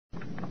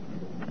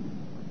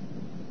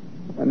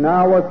And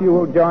now, if you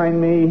will join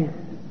me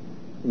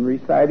in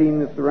reciting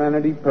the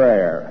Serenity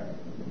Prayer.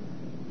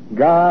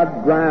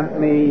 God, grant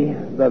me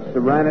the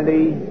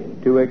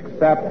serenity to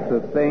accept the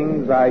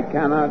things I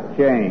cannot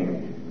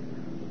change,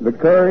 the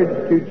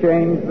courage to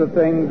change the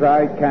things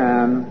I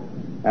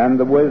can, and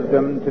the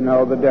wisdom to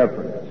know the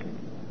difference.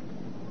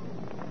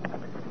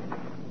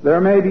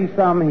 There may be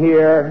some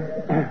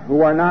here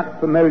who are not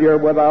familiar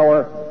with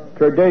our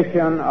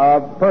tradition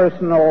of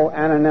personal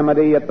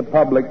anonymity at the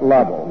public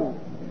level.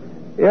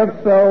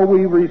 If so,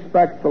 we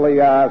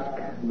respectfully ask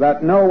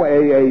that no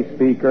AA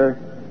speaker,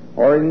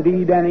 or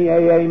indeed any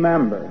AA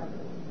member,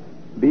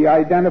 be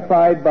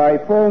identified by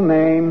full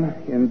name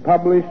in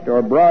published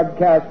or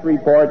broadcast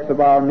reports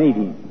of our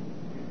meeting.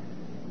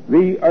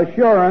 The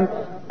assurance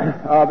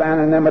of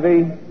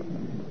anonymity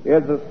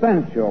is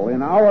essential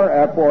in our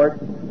effort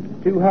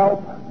to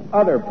help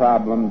other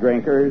problem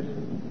drinkers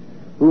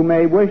who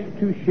may wish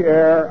to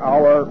share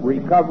our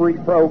recovery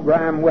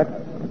program with us.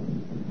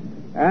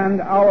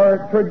 And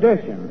our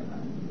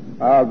tradition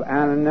of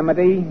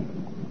anonymity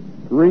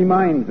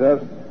reminds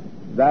us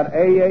that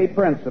AA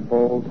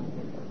principles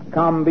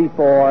come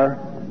before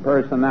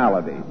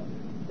personality.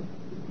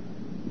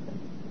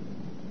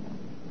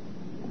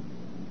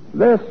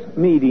 This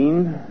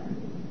meeting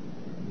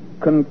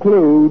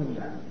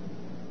concludes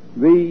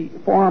the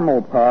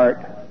formal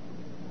part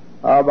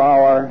of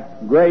our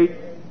great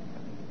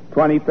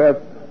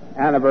 25th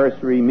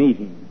anniversary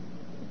meeting.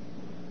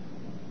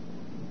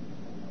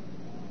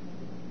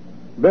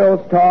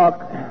 Bill's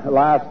talk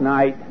last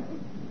night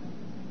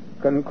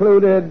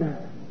concluded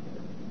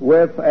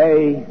with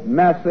a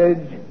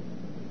message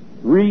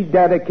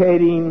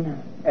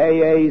rededicating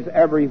AAs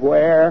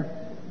everywhere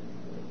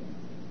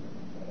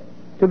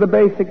to the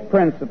basic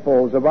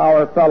principles of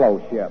our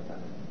fellowship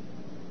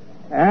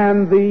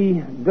and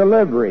the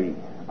delivery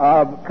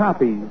of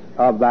copies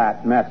of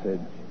that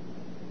message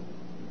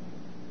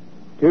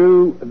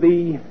to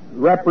the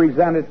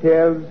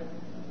representatives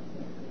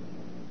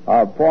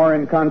of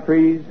foreign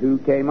countries who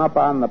came up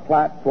on the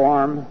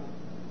platform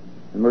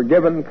and were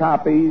given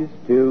copies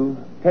to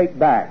take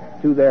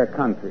back to their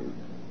countries.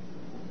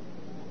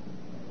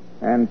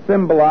 And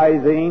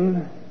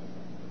symbolizing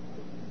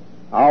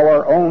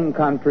our own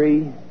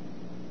country,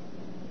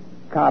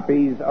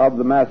 copies of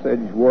the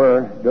message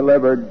were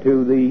delivered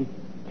to the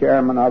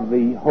chairman of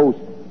the host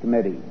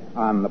committee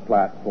on the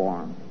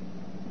platform.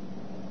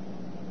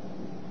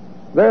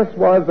 This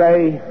was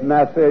a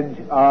message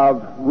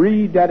of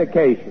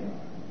rededication.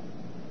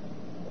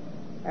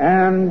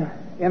 And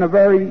in a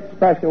very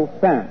special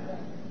sense,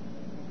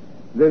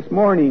 this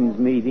morning's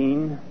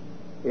meeting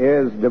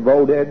is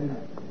devoted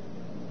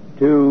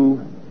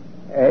to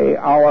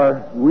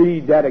our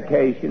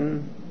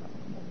rededication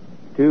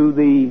to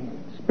the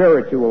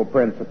spiritual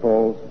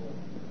principles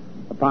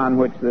upon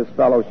which this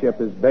fellowship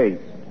is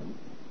based.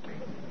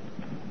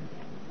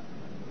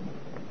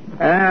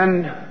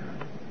 And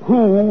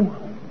who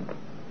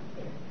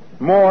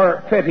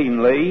more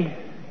fittingly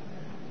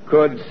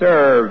could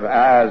serve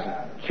as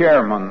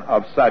chairman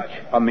of such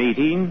a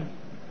meeting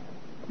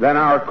than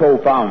our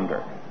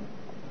co-founder?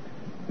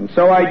 And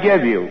so I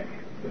give you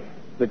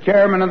the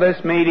chairman of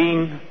this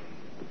meeting,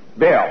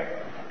 Bill.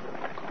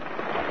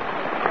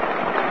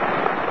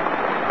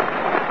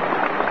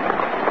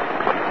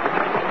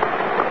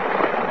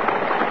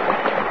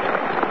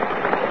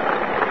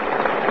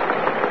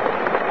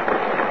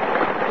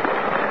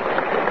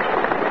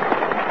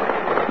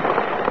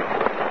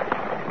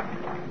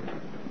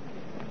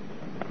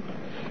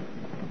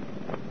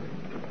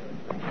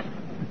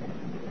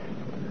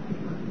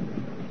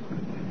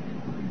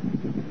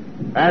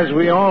 As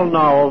we all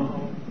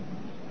know,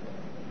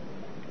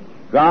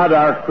 God,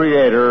 our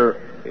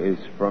Creator, is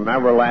from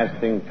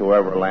everlasting to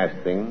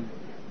everlasting,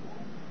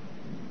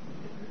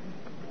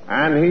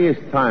 and He is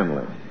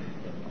timeless.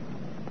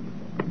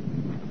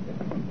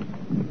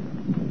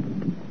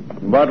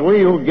 But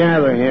we who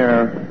gather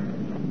here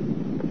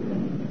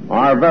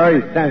are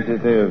very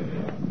sensitive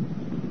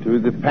to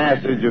the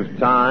passage of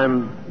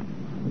time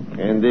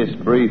in this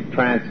brief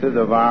transit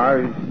of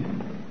ours,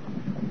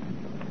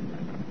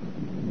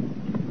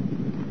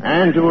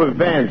 and to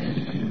events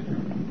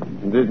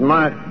that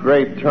mark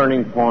great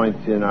turning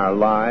points in our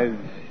lives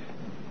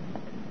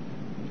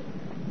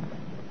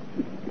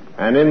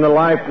and in the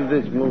life of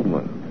this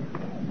movement.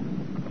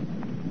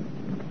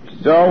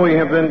 So we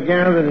have been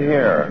gathered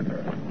here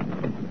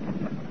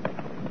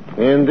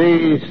in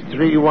these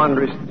 3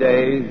 wondrous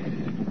days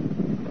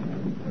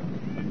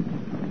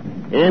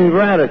in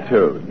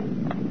gratitude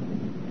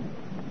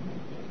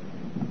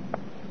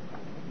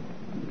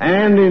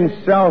and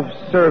in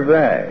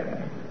self-survey.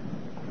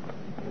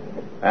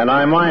 And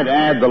I might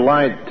add the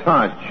light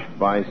touch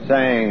by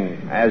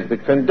saying, as the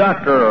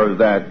conductor of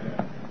that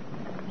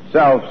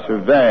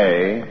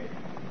self-survey,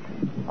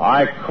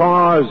 I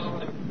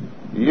caused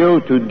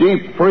you to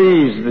deep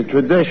freeze the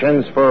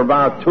traditions for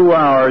about 2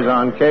 hours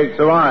on cakes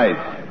of ice.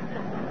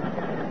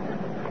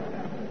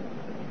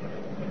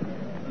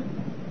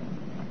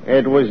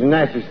 It was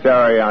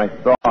necessary, I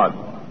thought,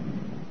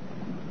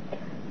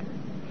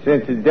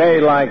 since a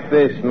day like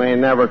this may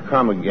never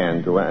come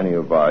again to any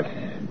of us,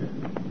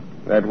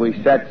 that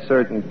we set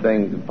certain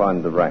things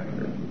upon the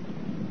record.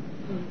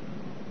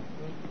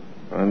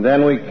 And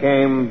then we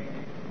came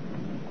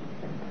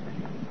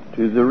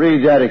to the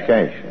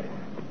rededication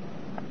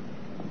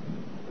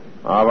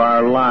of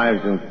our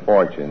lives and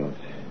fortunes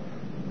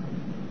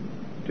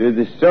to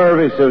the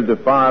service of the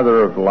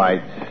Father of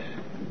Lights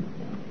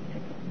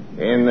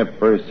in the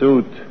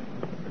pursuit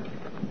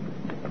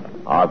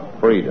of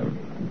freedom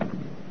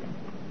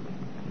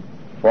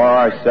for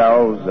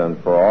ourselves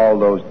and for all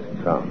those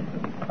to come.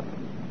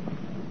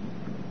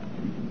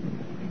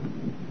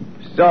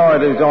 So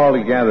it is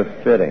altogether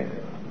fitting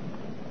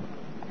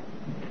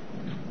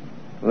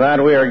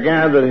that we are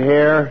gathered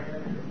here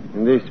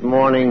this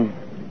morning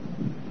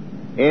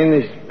in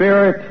the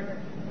spirit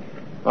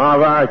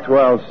of our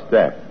 12th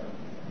step,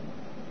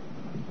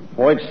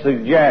 which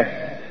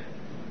suggests,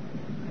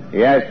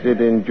 yes,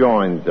 it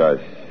enjoins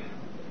us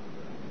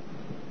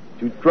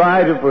to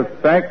try to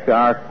perfect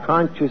our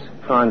conscious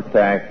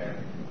contact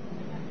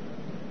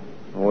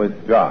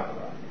with God.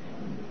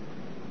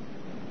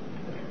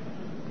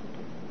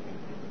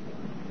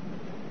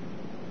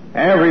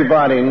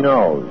 Everybody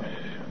knows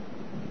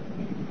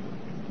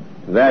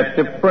that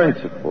the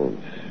principles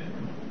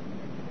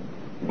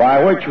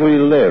by which we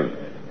live,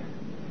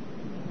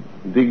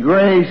 the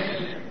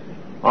grace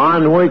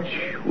on which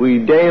we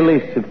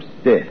daily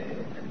subsist,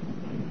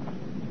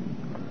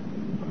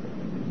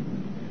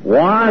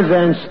 was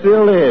and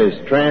still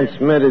is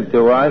transmitted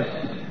to us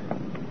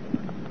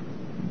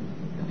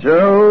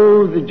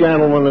through the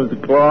gentlemen of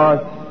the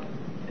cloth,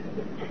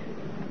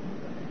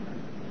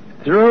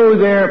 through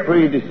their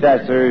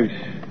predecessors,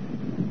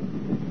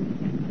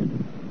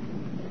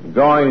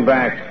 going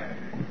back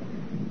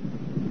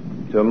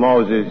to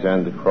Moses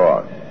and the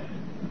cross.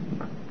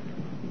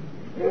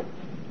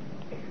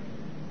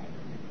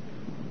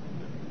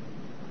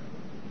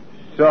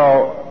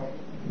 So,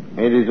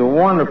 it is a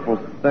wonderful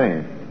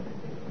thing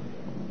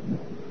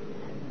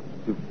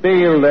to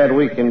feel that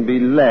we can be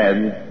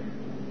led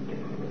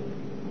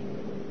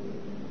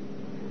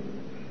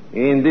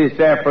in this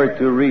effort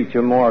to reach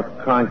a more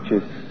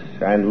conscious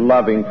and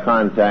loving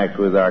contact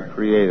with our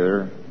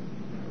Creator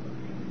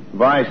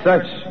by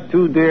such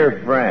two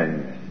dear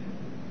friends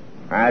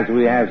as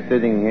we have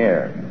sitting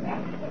here.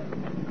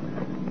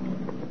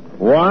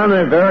 One,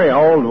 a very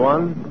old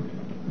one.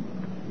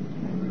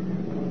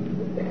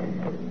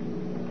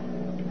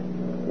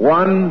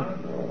 One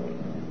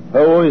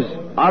who is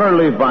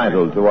utterly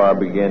vital to our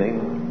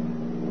beginning.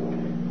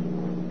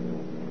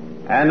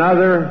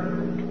 Another,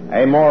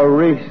 a more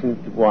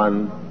recent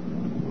one,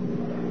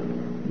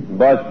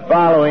 but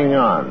following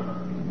on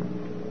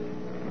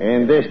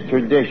in this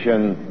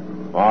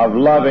tradition of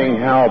loving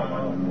help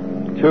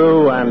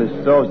to and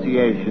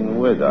association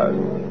with us.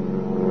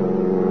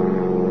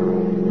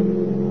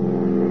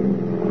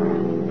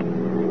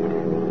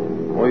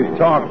 We've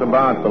talked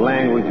about the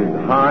language of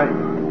the heart,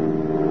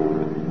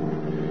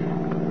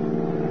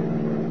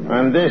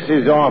 and this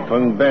is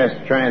often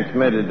best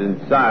transmitted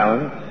in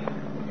silence,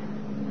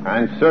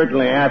 and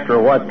certainly after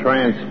what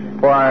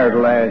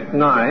transpired last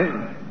night,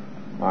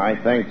 I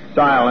think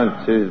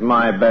silence is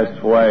my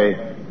best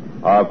way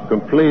of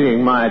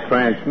completing my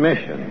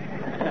transmission.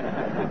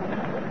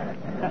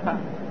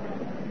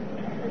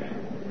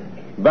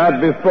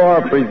 But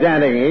before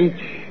presenting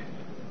each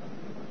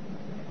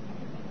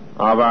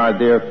of our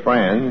dear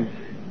friends,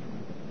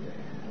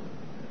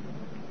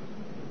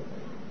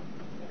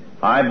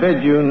 I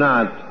bid you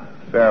not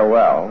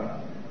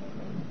farewell,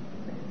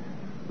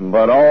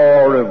 but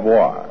au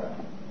revoir,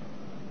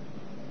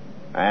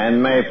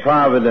 and may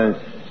Providence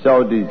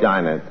so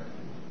design it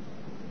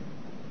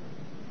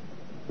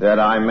that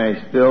I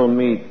may still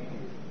meet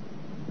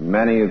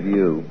many of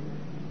you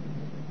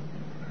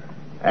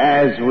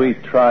as we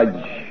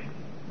trudge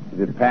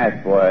the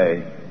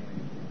pathway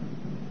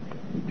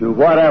to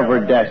whatever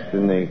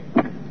destiny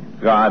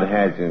God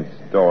has in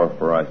store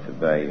for us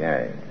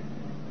today.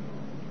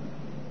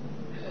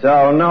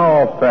 So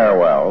no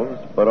farewells,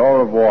 but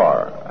au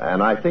revoir.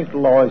 And I think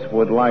Lois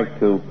would like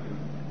to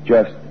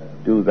just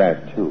do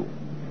that too.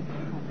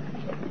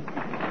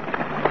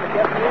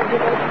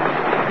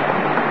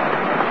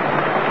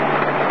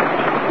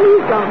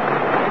 Please don't.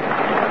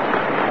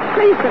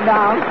 Please sit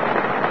down.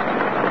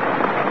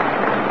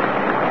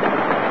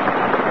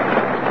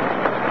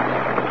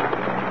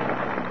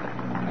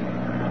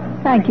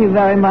 Thank you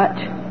very much.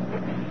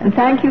 And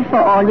thank you for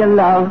all your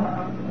love.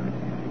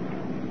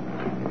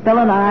 Bill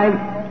and I,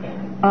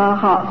 our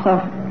hearts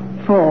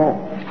are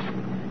full.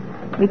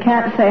 We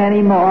can't say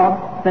any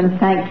more than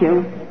thank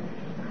you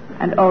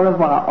and au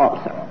revoir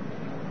also.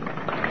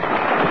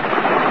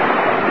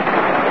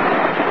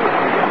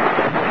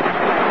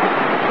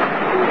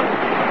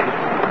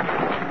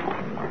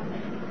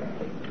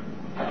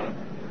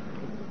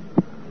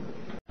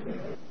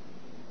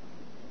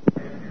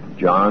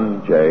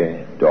 John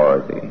J.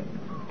 Doherty,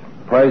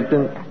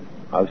 President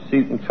of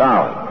Seton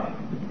College.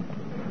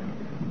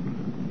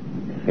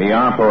 He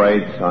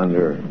operates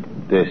under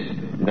this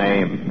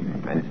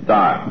name and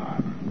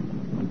style.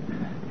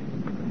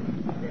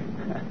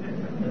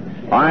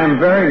 I am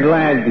very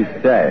glad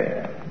to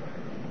say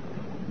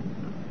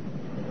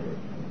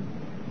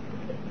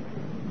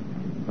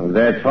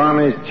that from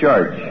his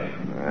church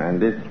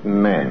and its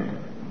men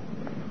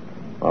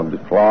of the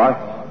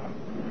cloth,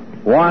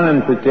 one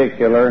in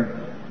particular,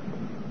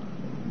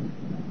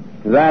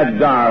 that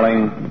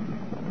darling,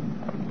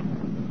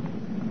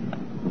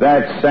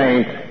 that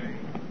saint,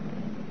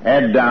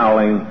 Ed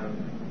Dowling,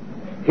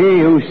 he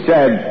who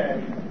said,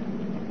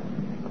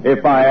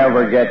 if I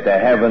ever get to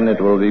heaven, it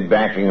will be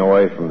backing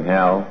away from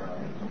hell.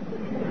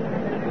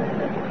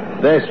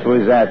 This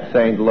was at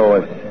St.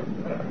 Louis.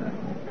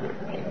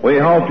 We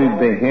hoped he'd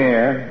be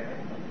here,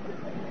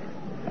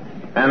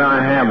 and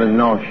I have a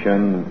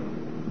notion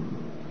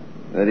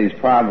that he's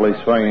probably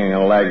swinging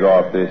a leg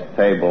off this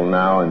table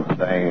now and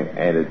saying,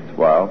 ain't it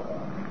swell?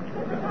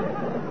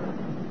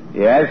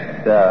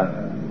 Yes,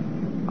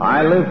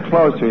 I live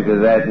closer to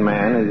that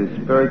man as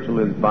a spiritual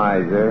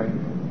advisor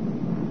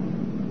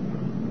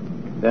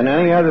than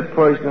any other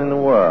person in the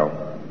world.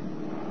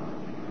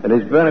 It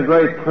has been a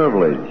great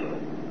privilege.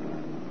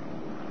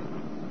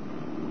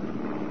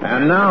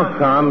 And now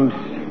comes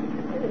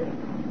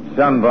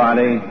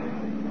somebody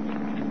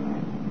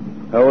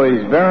who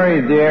is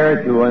very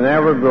dear to an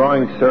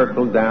ever-growing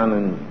circle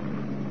down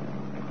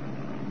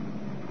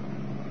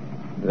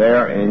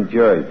there in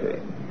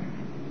Jersey.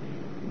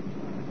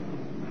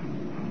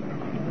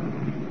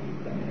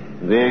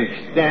 The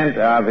extent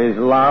of his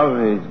love,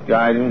 his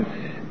guidance,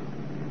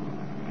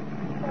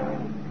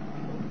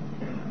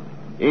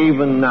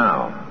 even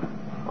now,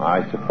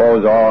 I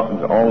suppose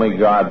only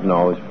God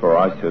knows for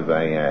us of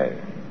AA.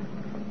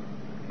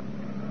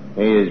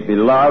 He is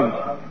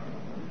beloved.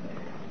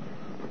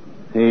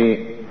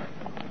 He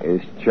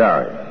is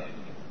cherished.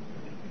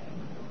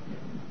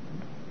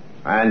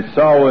 And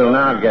so we'll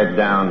now get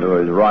down to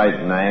his right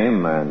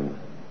name and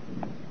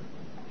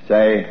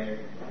say,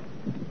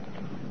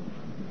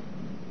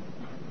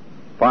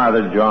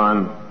 Father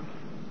John,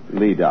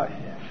 lead us.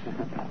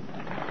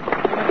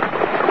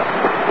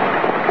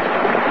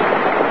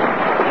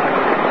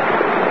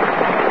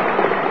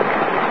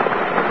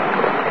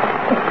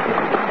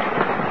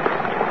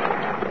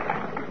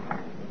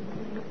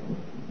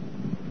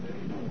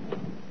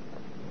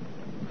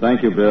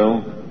 Thank you,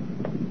 Bill.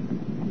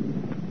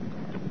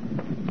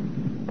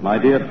 My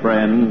dear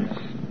friends,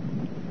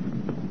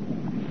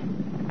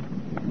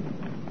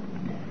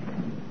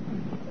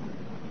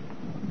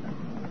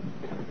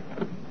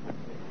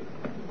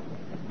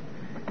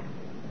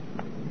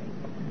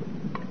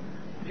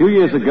 a few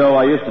years ago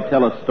I used to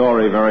tell a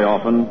story very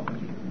often.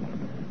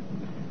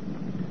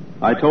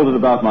 I told it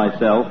about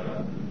myself.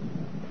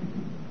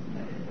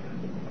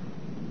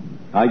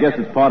 I guess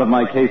it's part of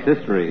my case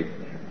history.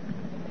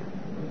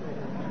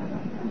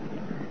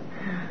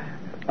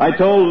 I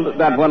told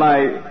that when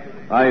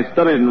I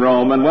studied in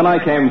Rome, and when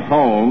I came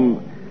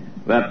home,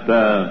 that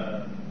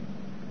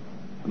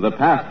the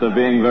pastor,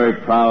 being very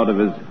proud of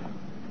his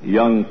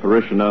young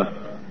parishioner,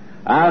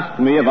 asked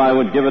me if I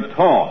would give a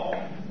talk.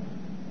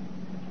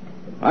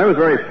 I was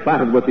very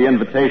flattered with the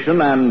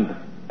invitation and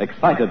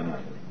excited,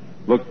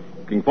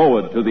 looking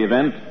forward to the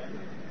event.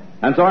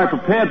 And so I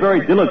prepared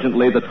very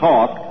diligently the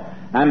talk,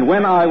 and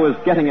when I was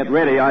getting it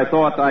ready, I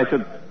thought I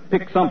should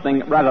pick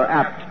something rather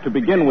apt to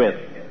begin with.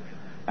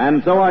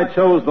 And so I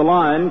chose the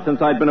lines, since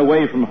I'd been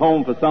away from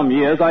home for some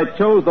years, I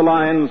chose the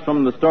lines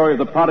from the story of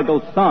the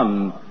prodigal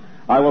son.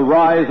 I will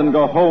rise and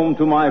go home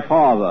to my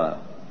father.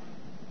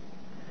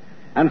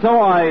 And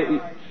so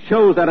I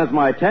chose that as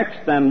my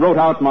text and wrote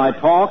out my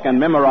talk and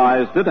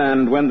memorized it,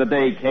 and when the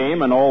day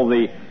came and all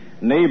the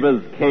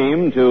neighbors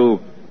came to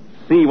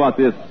see what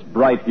this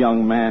bright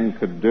young man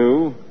could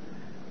do,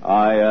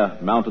 I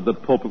mounted the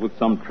pulpit with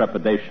some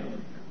trepidation.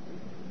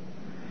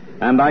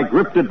 And I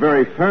gripped it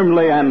very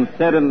firmly and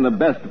said in the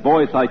best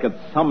voice I could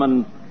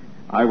summon,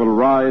 I will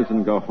rise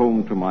and go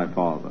home to my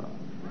father.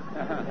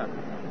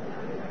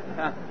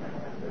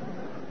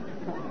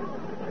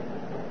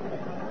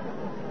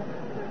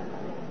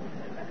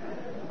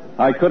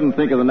 I couldn't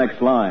think of the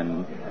next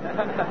line.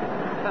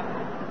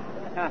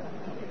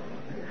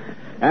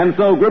 And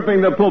so,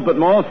 gripping the pulpit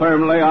more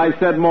firmly, I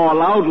said more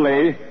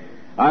loudly,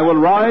 I will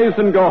rise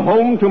and go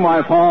home to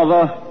my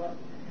father,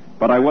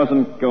 but I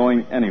wasn't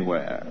going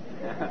anywhere.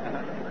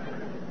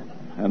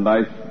 And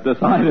I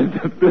decided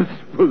that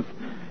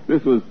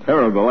this was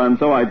terrible, and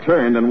so I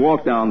turned and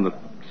walked down the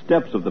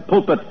steps of the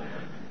pulpit,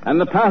 and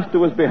the pastor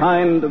was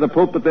behind the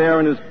pulpit there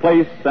in his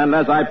place, and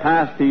as I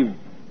passed, he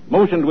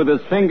motioned with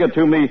his finger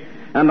to me,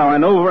 and I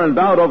went over and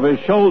bowed over his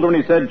shoulder, and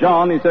he said,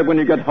 John, he said, when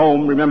you get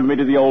home, remember me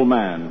to the old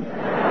man.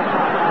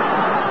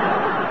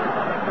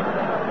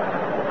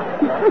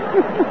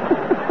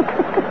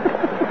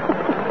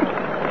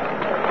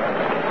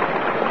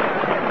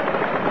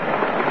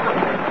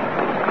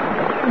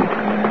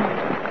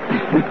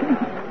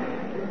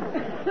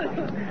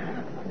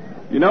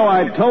 You know,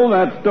 I told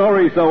that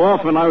story so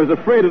often, I was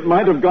afraid it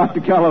might have got to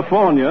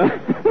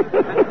California.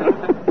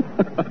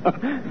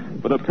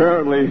 But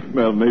apparently,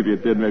 well, maybe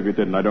it did, maybe it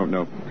didn't, I don't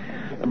know.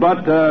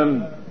 But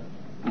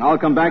I'll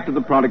come back to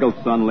the prodigal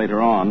son later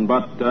on.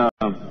 But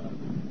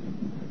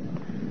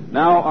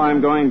Now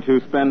I'm going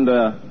to spend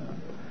a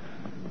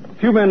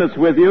few minutes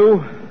with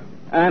you,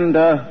 and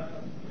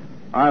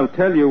I'll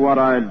tell you what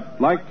I'd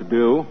like to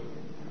do.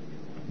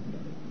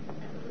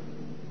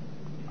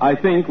 I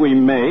think we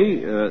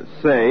may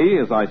say,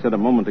 as I said a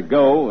moment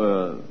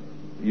ago,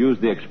 use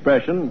the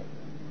expression,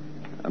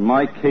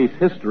 my case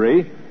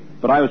history,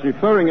 but I was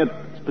referring it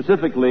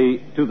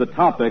specifically to the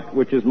topic,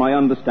 which is my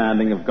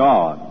understanding of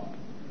God.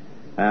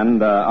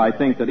 And I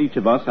think that each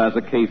of us has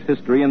a case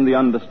history in the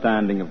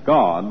understanding of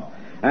God.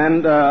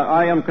 And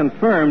I am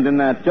confirmed in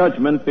that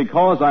judgment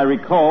because I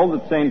recall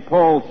that St.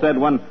 Paul said,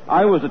 when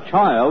I was a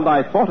child,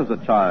 I thought as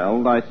a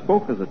child, I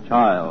spoke as a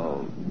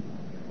child.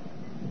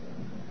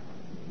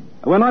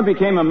 When I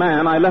became a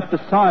man, I left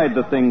aside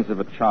the things of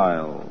a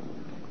child.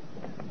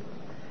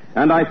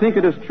 And I think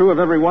it is true of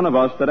every one of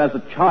us that as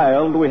a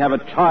child, we have a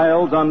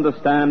child's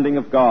understanding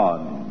of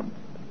God.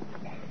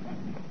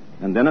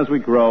 And then as we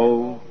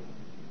grow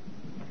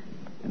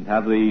and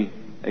have the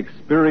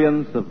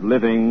experience of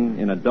living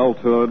in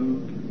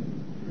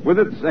adulthood with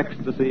its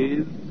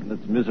ecstasies and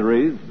its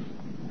miseries,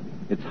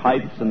 its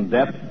heights and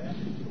depths,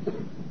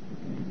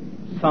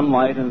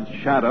 sunlight and its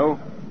shadow,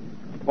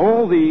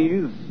 all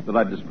these that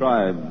I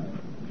described,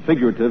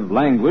 figurative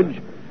language,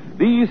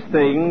 these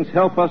things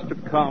help us to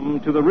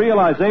come to the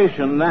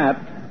realization that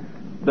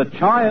the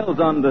child's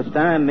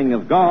understanding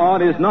of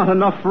God is not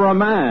enough for a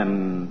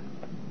man.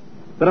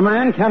 That a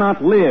man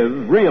cannot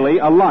live, really,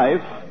 a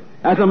life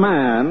as a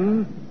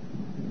man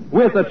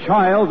with a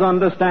child's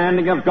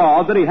understanding of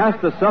God, that he has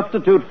to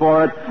substitute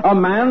for it a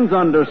man's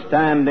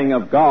understanding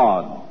of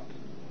God.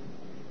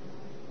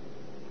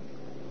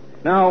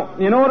 Now,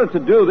 in order to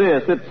do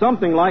this, it's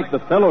something like the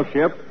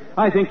fellowship.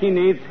 I think he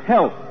needs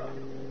help.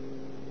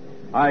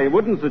 I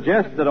wouldn't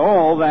suggest at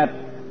all that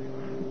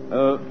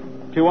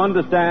to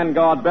understand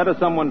God better,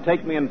 someone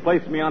take me and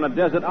place me on a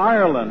desert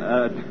island.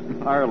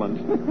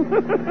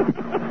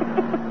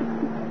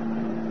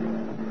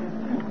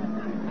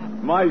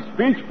 My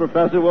speech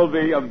professor will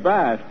be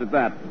abashed at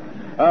that.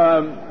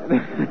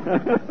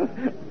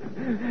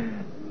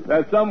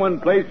 That someone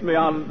place me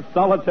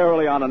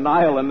solitarily on an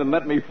island and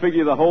let me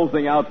figure the whole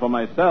thing out for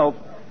myself.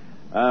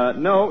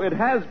 No, it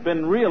has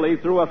been really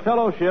through a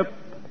fellowship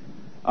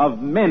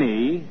of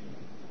many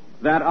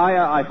that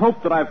I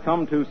hope that I've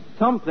come to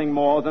something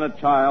more than a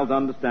child's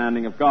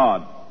understanding of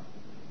God.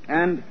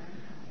 And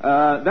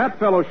that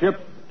fellowship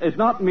is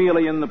not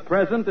merely in the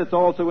present, it's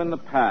also in the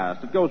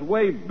past. It goes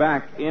way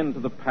back into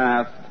the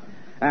past.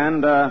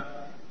 And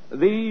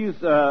these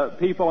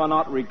people are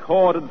not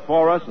recorded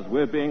for us as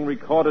we're being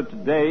recorded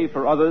today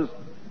for others,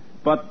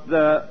 but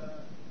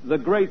the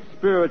great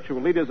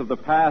spiritual leaders of the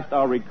past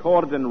are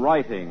recorded in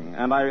writing.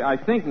 And I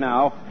think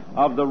now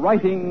of the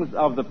writings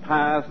of the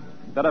past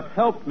that have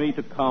helped me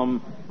to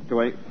come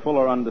to a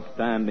fuller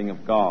understanding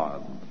of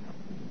God.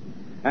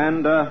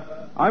 And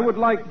I would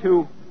like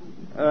to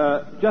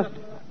just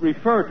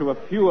refer to a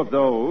few of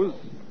those.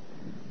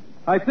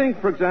 I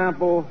think, for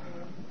example,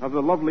 of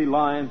the lovely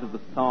lines of the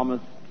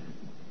psalmist,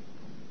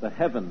 "The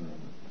heavens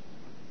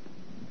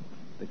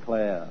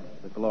declare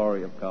the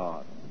glory of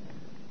God,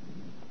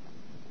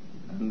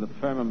 and the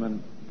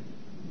firmament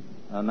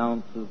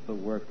announces the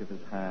work of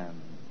his hand."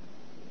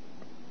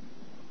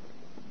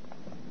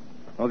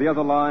 Or the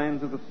other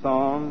lines of the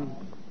song,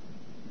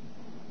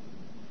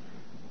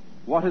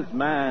 "What is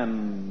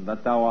man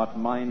that thou art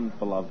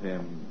mindful of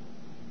him,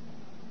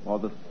 or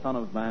the Son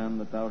of Man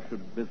that thou should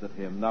visit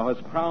him? Thou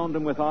hast crowned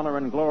him with honor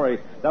and glory.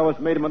 Thou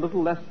hast made him a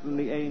little less than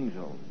the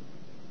angels."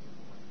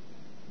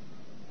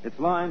 It's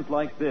lines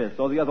like this,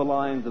 or the other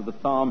lines of the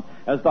psalm,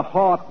 "As the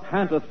hart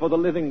panteth for the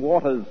living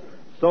waters,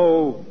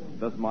 so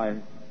does my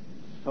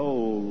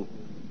soul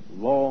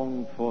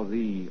long for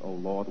thee, O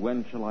Lord.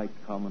 When shall I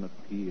come and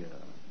appear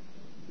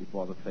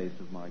before the face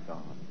of my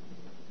God?"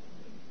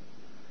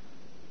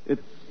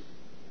 It's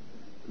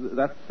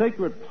that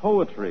sacred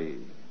poetry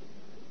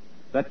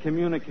that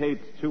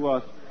communicates to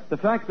us the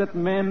fact that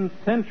men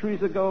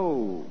centuries and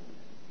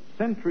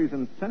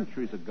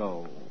centuries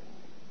ago,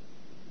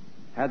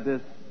 had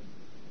this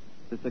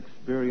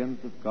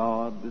experience of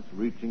God, this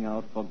reaching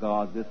out for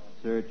God, this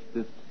search,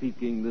 this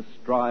seeking, this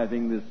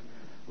striving, this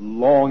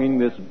longing,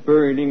 this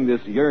burning,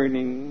 this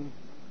yearning.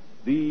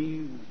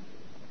 These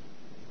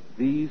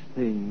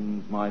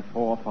things my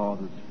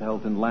forefathers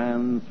felt in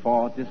lands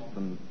far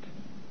distant.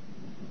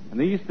 And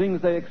these things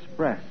they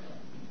express.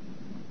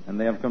 And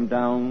they have come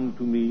down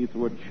to me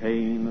through a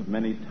chain of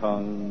many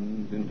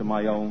tongues into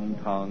my own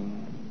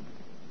tongue.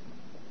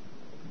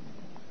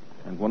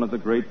 And one of the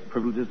great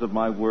privileges of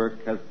my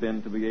work has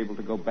been to be able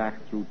to go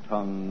back through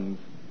tongues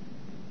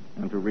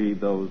and to read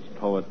those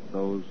poets,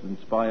 those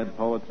inspired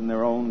poets in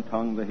their own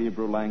tongue, the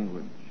Hebrew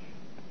language.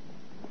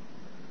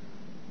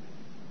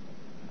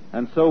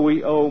 And so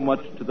we owe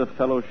much to the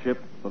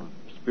fellowship of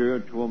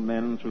spiritual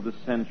men through the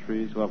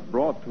centuries who have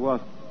brought to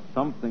us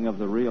something of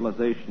the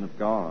realization of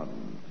God.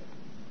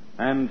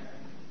 And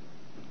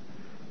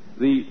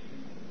the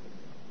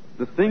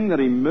thing that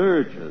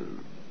emerges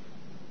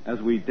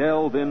as we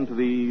delve into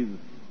these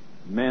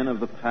men of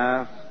the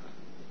past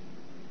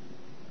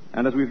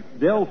And as we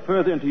delve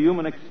further into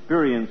human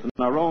experience and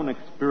our own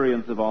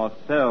experience of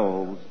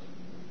ourselves,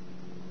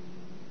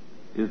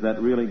 is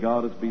that really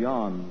God is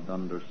beyond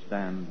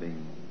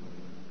understanding.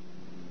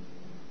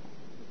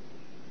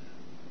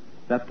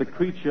 That the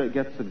creature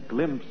gets a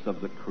glimpse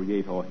of the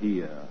Creator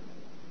here.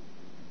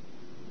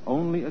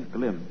 Only a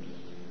glimpse.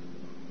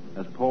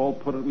 As Paul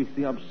put it, we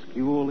see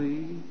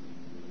obscurely,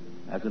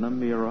 as in a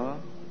mirror.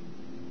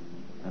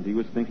 And he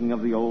was thinking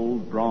of the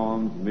old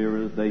bronze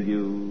mirrors they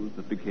used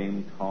that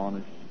became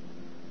tarnished,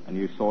 and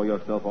you saw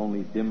yourself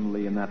only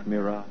dimly in that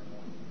mirror.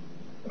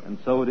 And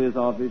so it is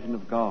our vision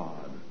of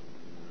God.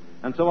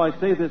 And so I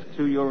say this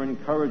to your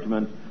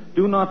encouragement.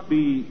 Do not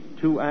be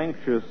too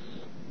anxious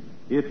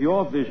if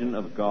your vision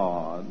of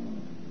God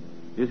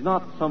is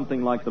not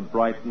something like the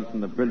brightness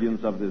and the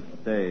brilliance of this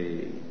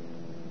day.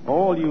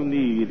 All you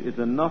need is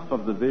enough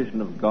of the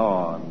vision of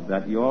God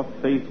that your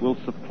faith will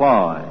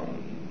supply.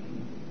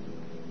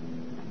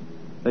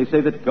 They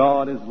say that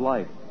God is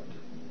light,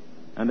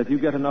 and if you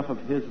get enough of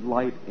His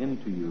light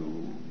into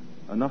you,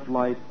 enough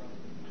light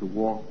to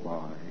walk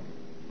by,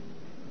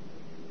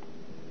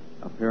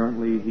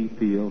 apparently He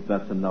feels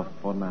that's enough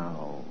for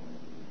now.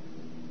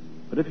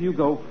 But if you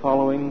go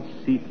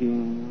following,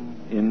 seeking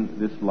in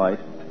this light,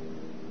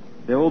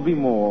 there will be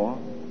more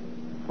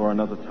for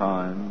another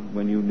time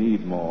when you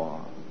need more.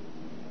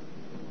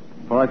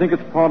 For I think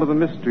it's part of the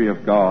mystery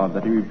of God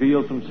that He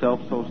reveals Himself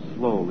so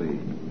slowly,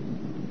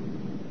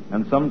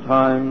 and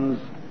sometimes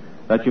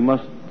that you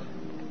must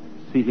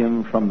see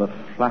Him from the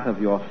flat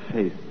of your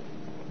face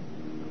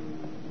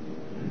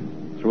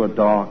through a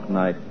dark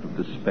night of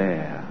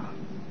despair.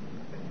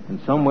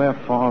 And somewhere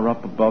far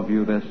up above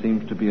you there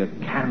seems to be a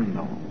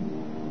candle.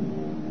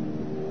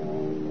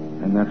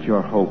 And that's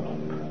your hope,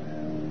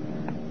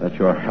 that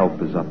your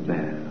help is up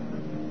there.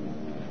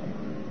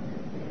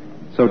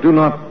 So do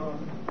not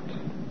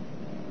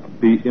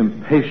be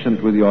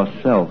impatient with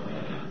yourself,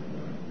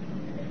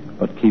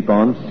 but keep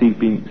on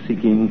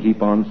seeking,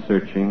 keep on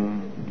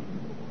searching,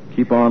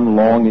 keep on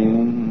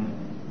longing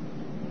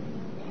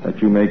that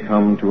you may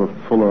come to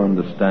a fuller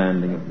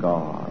understanding of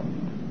God,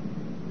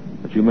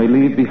 that you may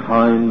leave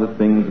behind the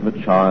things of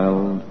a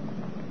child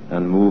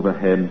and move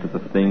ahead to the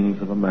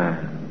things of a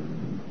man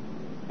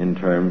in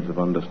terms of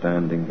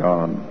understanding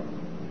God.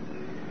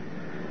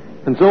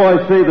 And so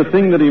I say the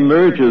thing that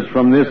emerges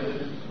from this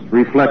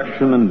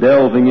reflection and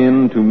delving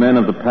into men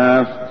of the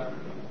past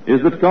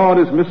is that God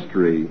is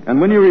mystery.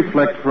 And when you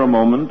reflect for a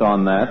moment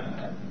on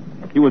that,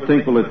 you would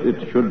think, well,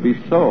 it should be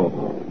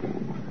so.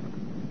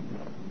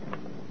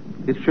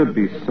 It should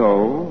be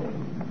so.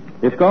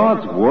 If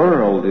God's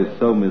world is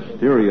so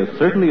mysterious,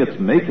 certainly its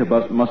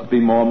makeup must be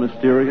more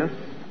mysterious.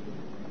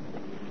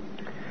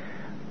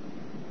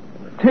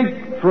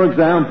 Take, for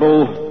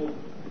example,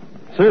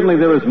 certainly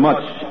there is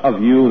much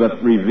of you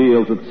that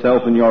reveals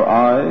itself in your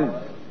eyes.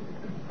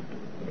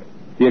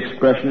 The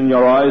expression in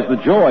your eyes, the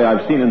joy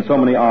I've seen in so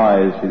many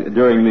eyes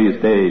during these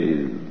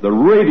days, the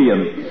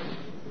radiance,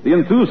 the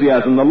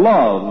enthusiasm, the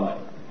love.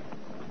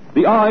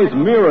 The eyes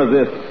mirror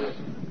this,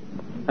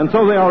 and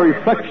so they are a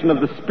reflection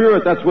of the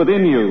Spirit that's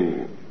within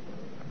you.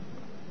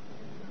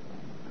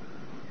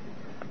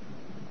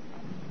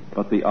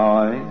 But the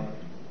eye,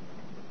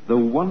 the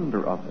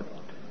wonder of it,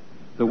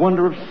 the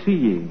wonder of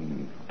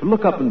seeing, to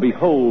look up and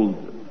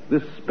behold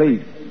this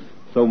space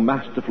so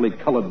masterfully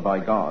colored by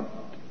God.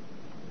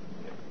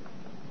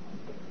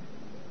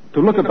 To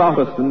look about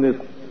us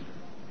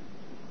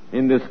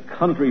in this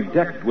country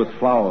decked with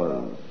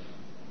flowers,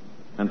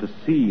 and to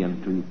see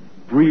and to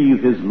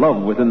breathe His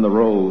love within the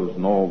rose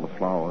and all the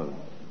flowers.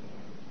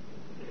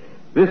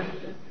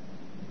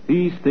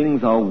 These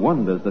things are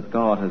wonders that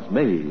God has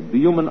made. The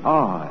human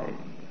eye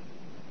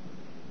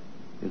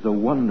is a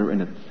wonder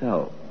in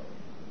itself.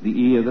 The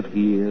ear that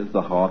hears,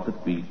 the heart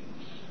that beats,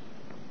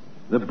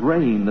 the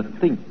brain that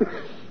thinks.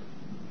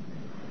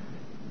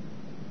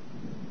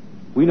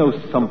 We know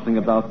something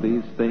about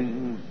these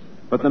things,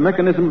 but the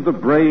mechanism of the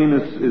brain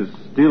is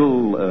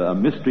still a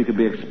mystery to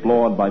be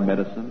explored by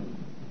medicine.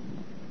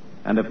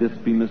 And if this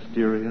be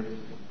mysterious,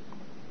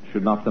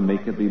 should not the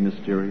Maker be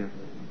mysterious?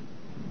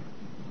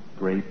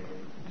 Great,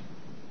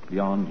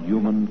 beyond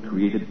human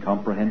created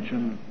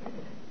comprehension?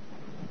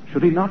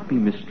 Should He not be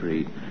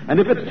mystery? And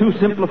if it's too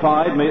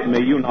simplified,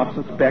 may you not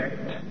suspect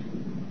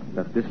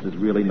that this is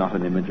really not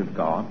an image of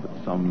God,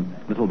 but some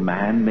little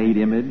man-made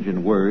image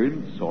in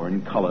words or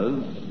in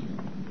colors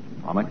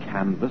on a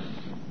canvas?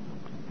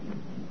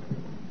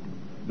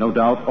 No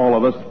doubt all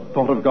of us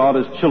thought of God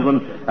as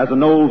children as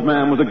an old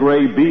man with a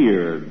gray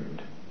beard.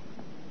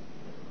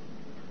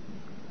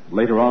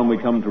 Later on we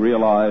come to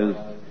realize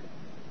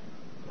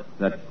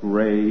that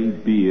gray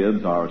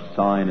beards are a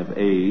sign of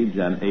age,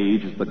 and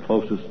age is the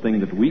closest thing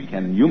that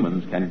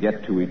humans can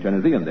get to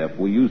eternity, and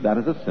therefore we use that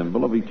as a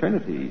symbol of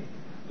eternity.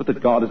 But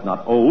that God is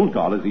not old,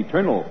 God is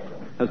eternal.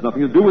 It has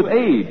nothing to do with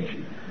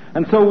age.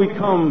 And so we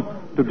come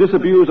to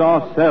disabuse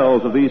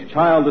ourselves of these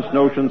childish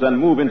notions and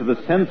move into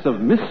the sense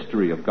of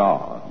mystery of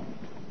God.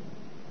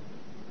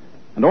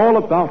 And all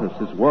about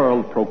us His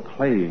world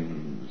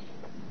proclaims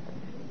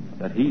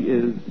that He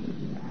is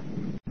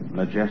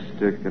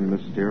majestic and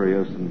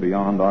mysterious and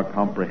beyond our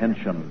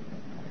comprehension.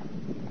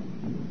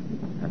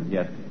 And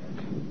yet,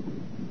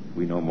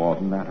 we know more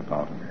than that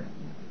about him.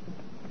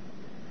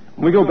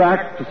 When we go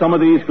back to some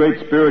of these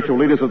great spiritual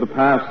leaders of the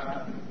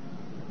past,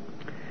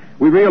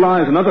 we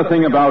realize another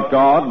thing about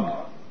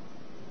God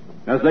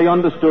as they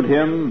understood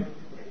him.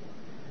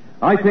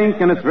 I think,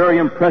 and it's very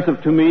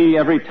impressive to me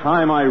every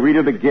time I read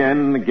it again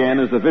and again,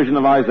 is the vision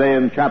of Isaiah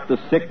in chapter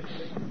 6,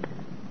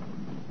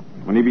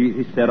 when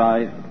he said,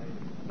 I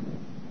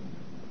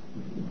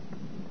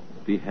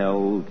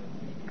beheld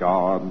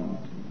God,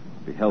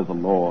 beheld the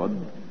Lord.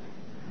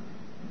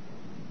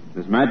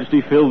 His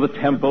majesty filled the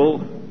temple,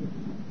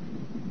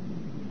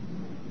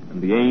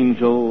 and the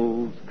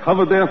angels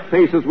covered their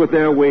faces with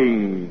their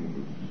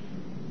wings.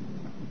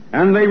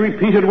 And they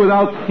repeated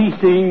without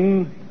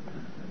ceasing,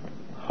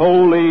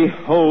 Holy,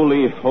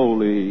 holy,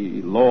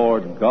 holy,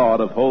 Lord God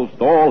of hosts,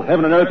 all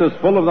heaven and earth is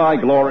full of thy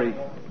glory.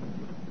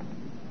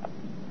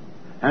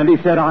 And he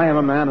said, I am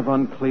a man of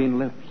unclean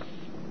lips,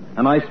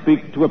 and I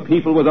speak to a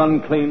people with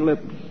unclean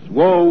lips.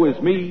 Woe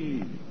is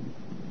me.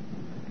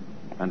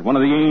 And one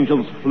of the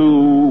angels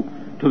flew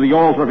to the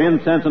altar of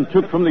incense and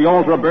took from the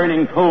altar a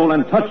burning coal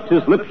and touched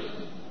his lips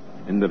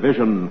in the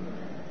vision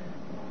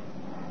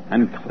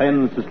and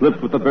cleansed his lips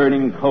with the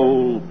burning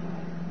coal.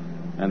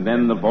 And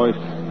then the voice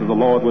of the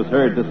Lord was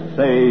heard to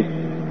say,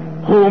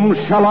 Whom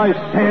shall I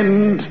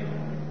send?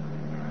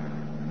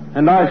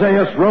 And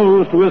Isaiah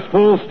rose to his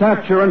full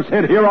stature and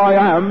said, Here I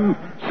am,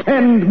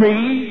 send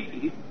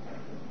me.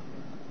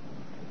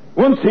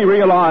 Once he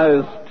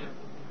realized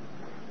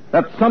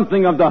that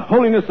something of the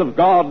holiness of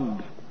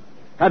God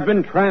had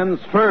been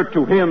transferred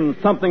to him,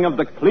 something of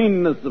the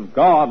cleanness of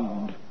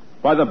God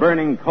by the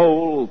burning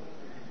coal,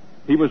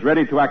 he was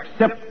ready to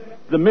accept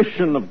the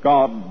mission of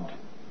God.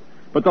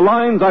 But the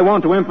lines I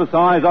want to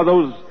emphasize are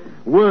those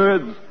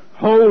words,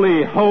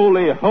 Holy,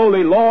 holy,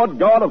 holy, Lord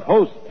God of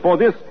hosts, for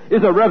this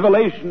is a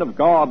revelation of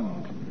God,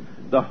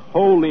 the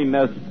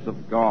holiness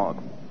of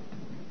God.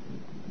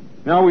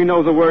 Now we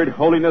know the word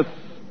holiness.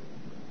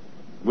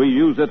 We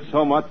use it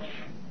so much.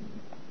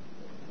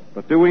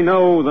 But do we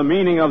know the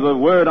meaning of the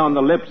word on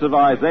the lips of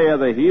Isaiah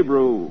the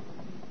Hebrew?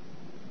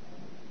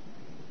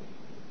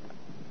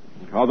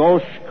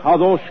 Kadosh,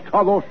 kadosh,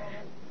 kadosh.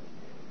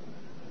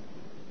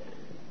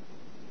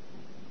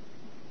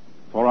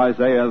 For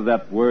Isaiah,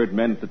 that word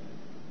meant that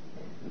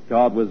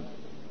God was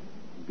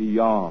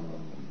beyond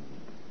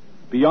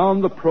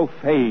the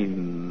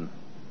profane,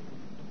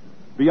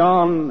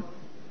 beyond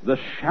the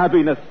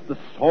shabbiness, the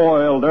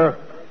soiled earth.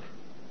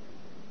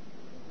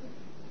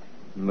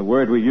 And the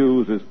word we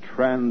use is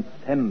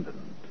transcendent,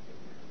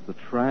 the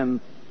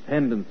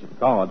transcendence of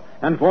God.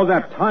 And for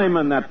that time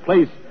and that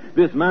place,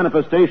 this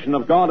manifestation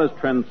of God as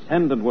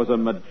transcendent was a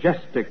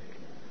majestic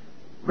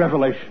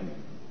revelation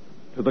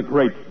to the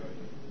great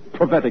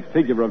prophetic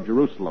figure of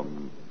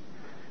Jerusalem.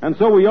 And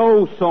so we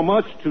owe so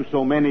much to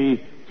so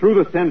many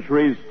through the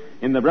centuries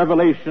in the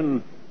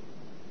revelation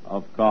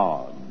of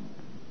God.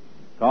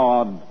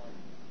 God,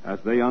 as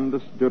they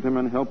understood him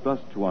and helped us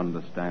to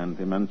understand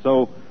him. And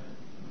so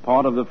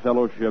part of the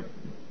fellowship,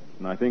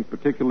 and I think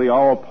particularly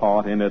our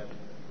part in it,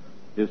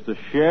 is to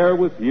share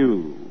with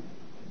you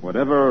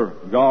whatever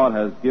God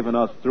has given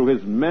us through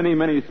his many,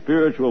 many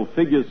spiritual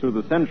figures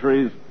through the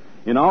centuries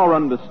in our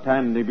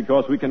understanding,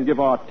 because we can give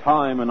our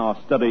time and our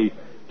study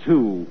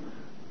to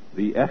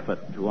the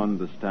effort to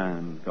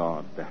understand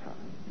God better.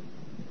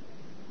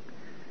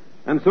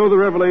 And so the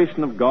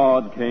revelation of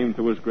God came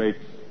through his great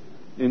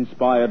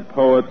inspired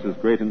poets, his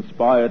great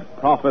inspired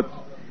prophets.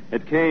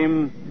 It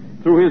came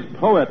through his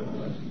poets,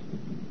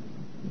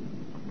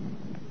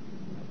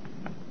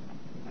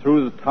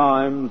 through the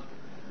times,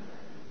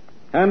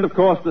 and of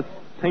course the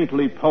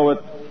saintly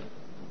poets,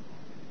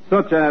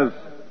 such as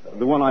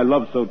the one I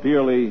love so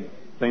dearly,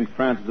 St.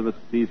 Francis of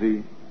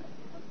Assisi.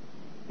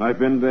 I've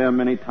been there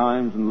many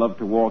times and loved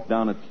to walk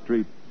down its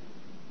streets.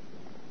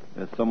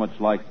 They're so much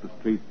like the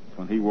streets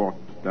when he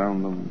walked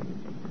down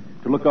them.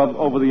 To look up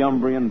over the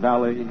Umbrian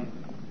Valley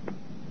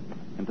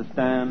and to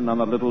stand on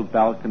a little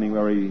balcony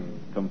where he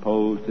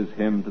composed his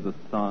hymn to the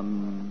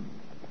sun,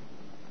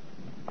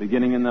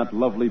 beginning in that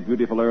lovely,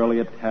 beautiful early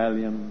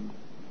Italian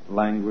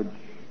language.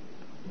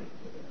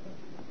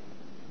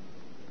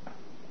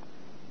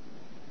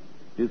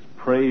 His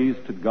praise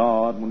to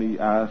God when he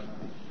asked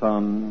the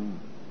sun,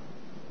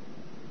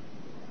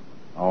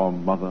 our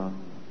mother,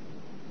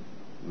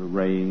 the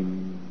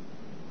rain,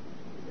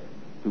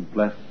 to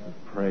bless and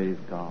praise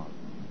God.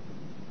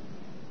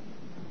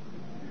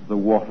 The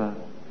water,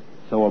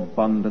 so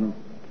abundant,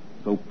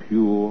 so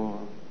pure,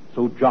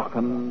 so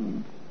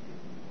jocund,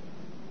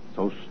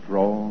 so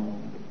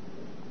strong,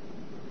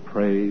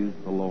 praise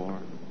the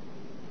Lord.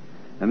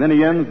 And then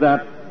he ends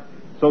that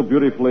so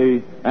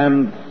beautifully,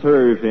 and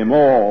serve him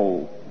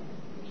all.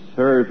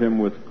 Serve him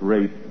with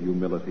great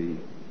humility.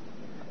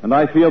 And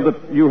I feel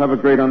that you have a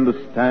great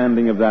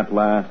understanding of that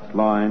last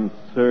line,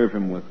 serve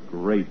him with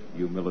great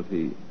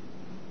humility.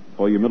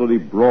 For humility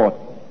brought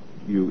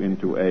you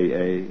into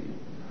AA.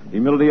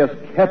 Humility has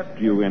kept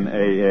you in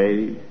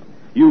AA.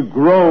 You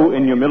grow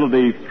in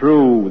humility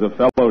through the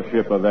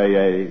fellowship of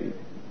AA.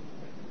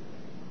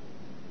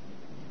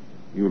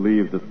 You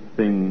leave the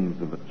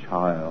things of a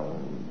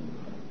child.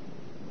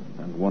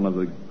 And one of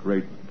the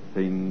great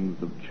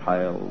things of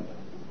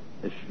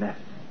childishness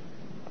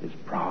is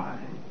pride.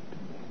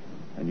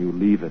 And you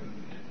leave it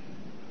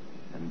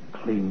and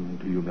cling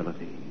to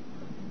humility.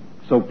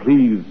 So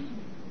please,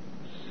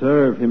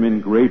 serve him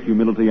in great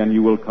humility, and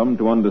you will come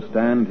to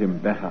understand him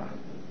better.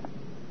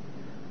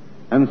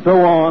 And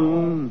so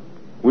on,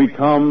 we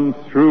come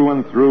through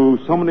and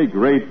through so many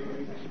great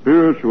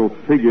spiritual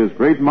figures,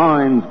 great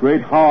minds,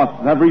 great hearts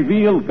that have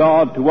revealed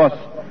God to us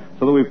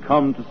so that we've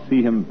come to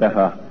see him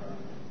better.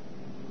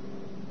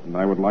 And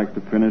I would like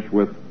to finish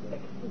with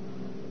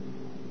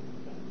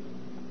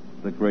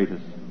the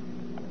greatest,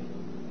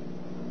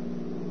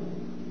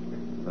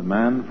 the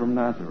man from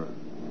Nazareth.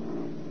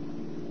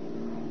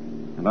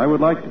 And I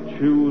would like to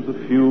choose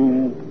a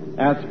few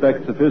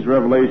aspects of his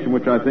revelation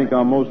which I think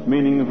are most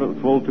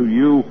meaningful to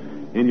you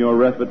in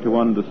your effort to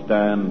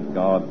understand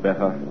God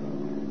better.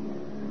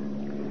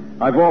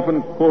 I've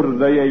often quoted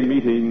at AA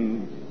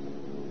meetings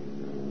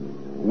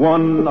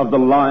one of the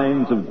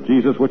lines of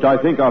Jesus which I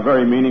think are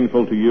very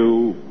meaningful to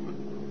you.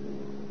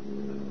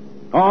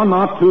 Are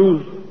not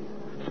two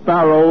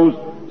sparrows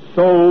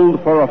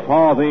sold for a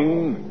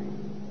farthing?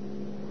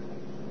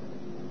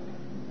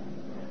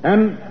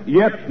 And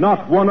yet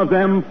not one of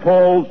them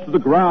falls to the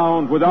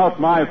ground without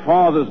my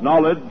Father's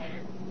knowledge.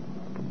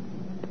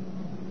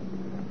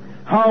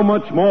 How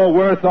much more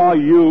worth are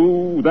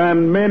you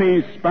than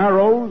many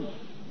sparrows?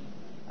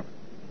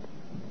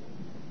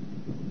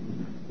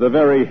 The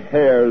very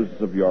hairs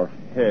of your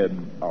head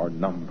are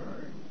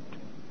numbered.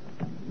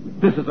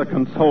 This is a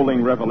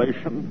consoling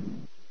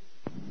revelation.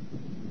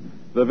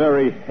 The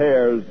very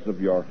hairs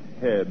of your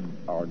head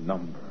are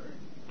numbered.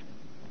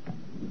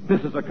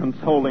 This is a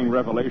consoling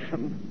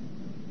revelation.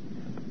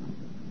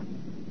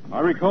 I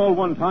recall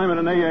one time in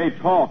an AA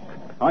talk,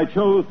 I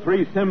chose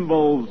 3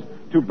 symbols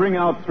to bring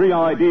out 3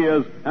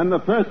 ideas, and the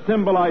first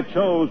symbol I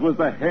chose was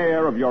the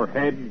hair of your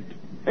head.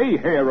 A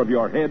hair of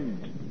your head.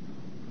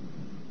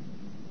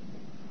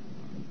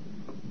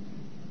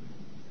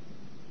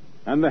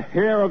 And the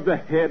hair of the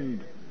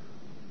head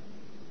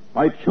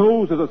I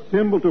chose as a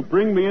symbol to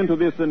bring me into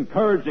this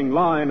encouraging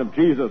line of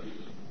Jesus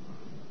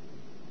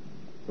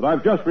that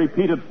I've just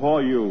repeated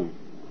for you.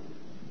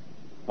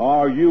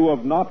 Are you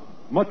of not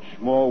much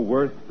more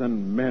worth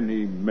than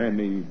many,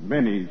 many,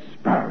 many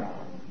sparrows?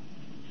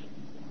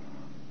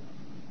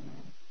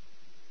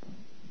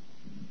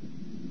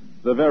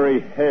 The very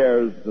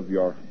hairs of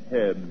your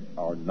head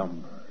are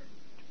numbered.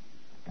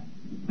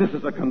 This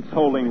is a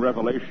consoling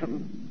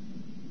revelation.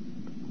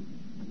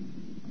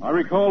 I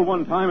recall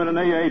one time in an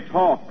AA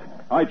talk,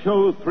 I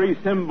chose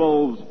 3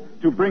 symbols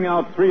to bring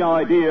out 3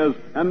 ideas,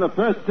 and the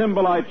first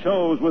symbol I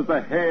chose was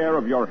the hair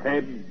of your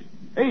head.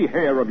 A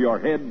hair of your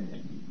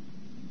head.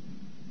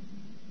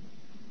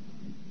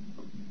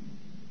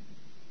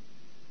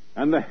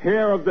 And the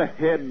hair of the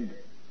head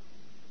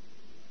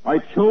I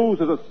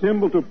chose as a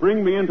symbol to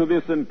bring me into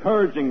this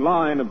encouraging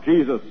line of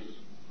Jesus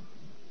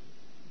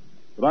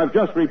that I've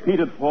just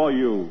repeated for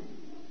you.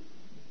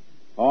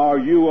 Are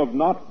you of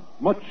not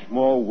much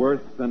more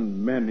worth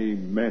than many,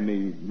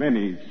 many,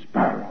 many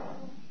sparrows?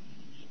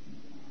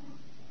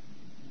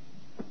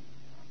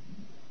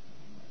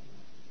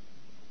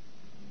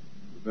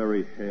 The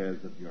very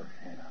hairs of your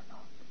head are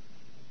not.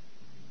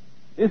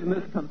 Isn't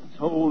this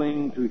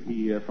consoling to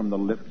hear from the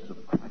lips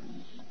of Christ?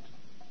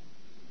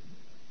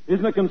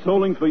 Isn't it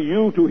consoling for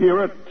you to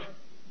hear it,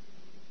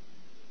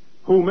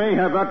 who may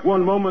have at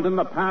one moment in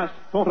the past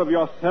thought of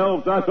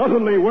yourselves as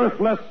utterly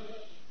worthless?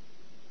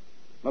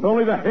 Not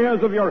only the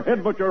hairs of your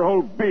head, but your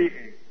whole being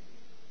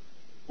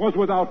was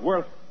without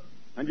worth,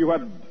 and you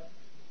had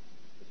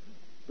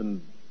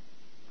been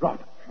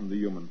dropped from the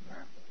human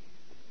family.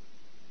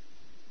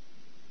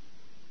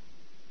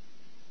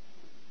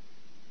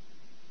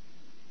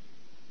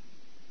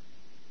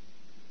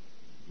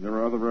 There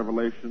are other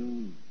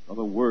revelations,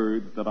 other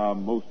words that are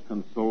most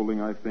consoling,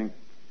 I think.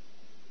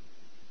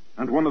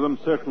 And one of them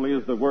certainly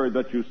is the word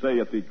that you say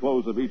at the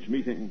close of each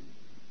meeting.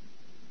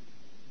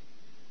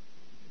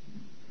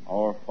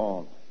 Our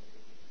Father,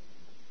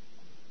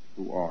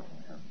 who art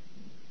in heaven.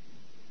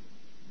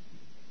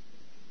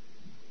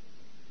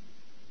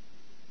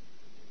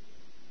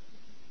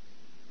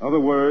 Other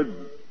words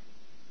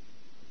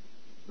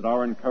that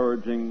are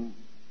encouraging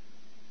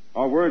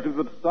are words of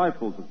the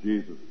disciples of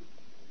Jesus.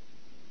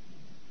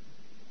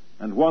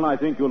 And one I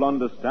think you'll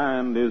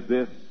understand is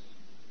this.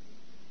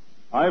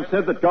 I have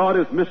said that God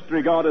is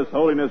mystery, God is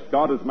holiness,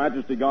 God is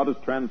majesty, God is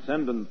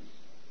transcendence.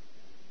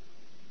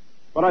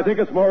 But I think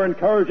it's more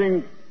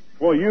encouraging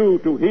for you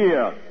to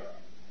hear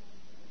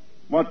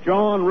what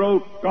John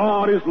wrote,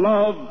 God is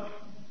love,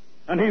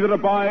 and he that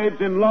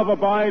abides in love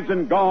abides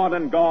in God,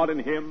 and God in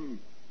him.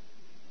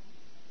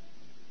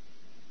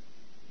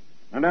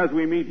 And as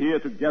we meet here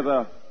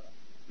together,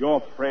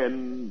 your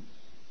friends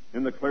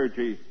in the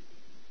clergy,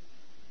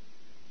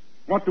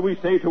 what do we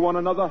say to one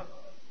another?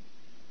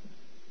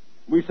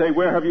 We say,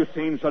 where have you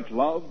seen such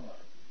love?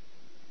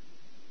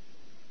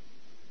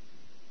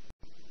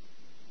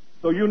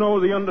 So you know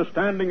the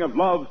understanding of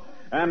love,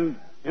 and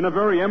in a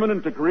very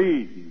eminent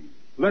degree,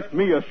 let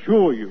me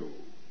assure you.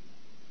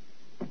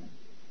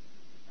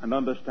 And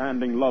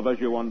understanding love as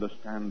you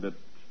understand it,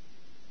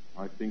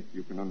 I think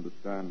you can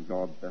understand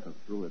God better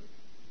through it.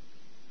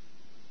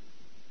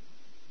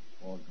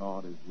 For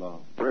God is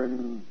love.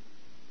 Turn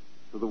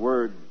to the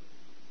word,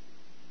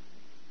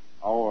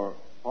 our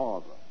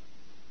Father.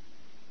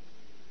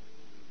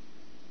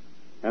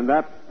 And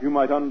that you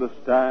might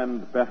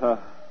understand better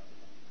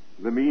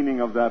the meaning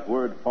of that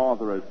word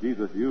Father as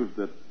Jesus used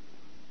it.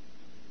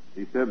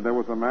 He said there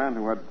was a man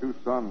who had 2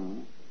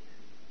 sons,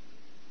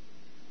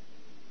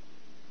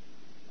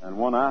 and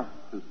one asked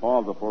his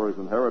father for his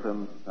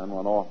inheritance and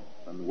went off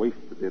and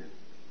wasted it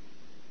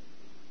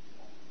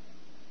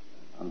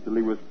until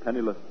he was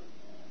penniless.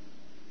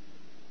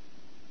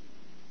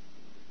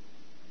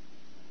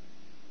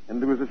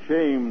 And he was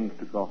ashamed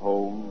to go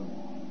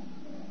home.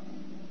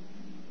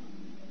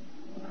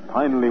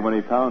 Finally, when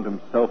he found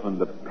himself in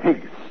the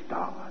pigsty,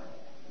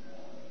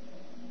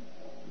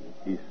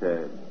 he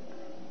said,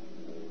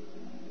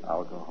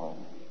 I'll go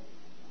home.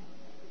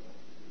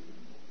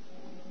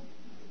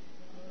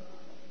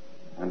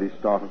 And he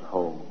started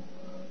home.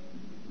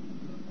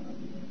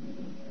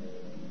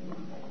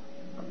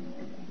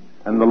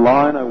 And the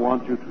line I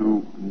want you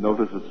to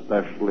notice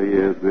especially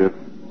is this,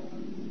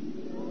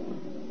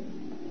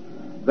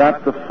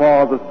 that the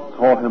Father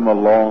saw him a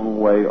long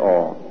way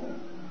off,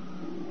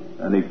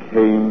 and he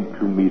came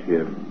to meet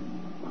him.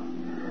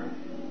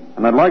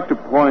 And I'd like to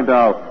point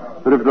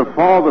out that if the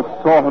Father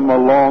saw him a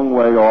long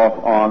way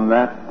off on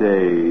that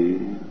day,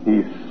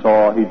 he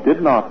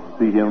did not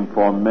see him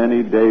for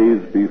many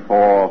days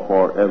before,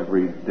 for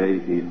every day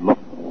he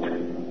looked.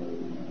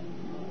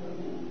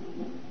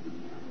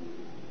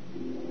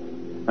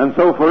 And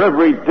so for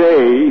every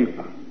day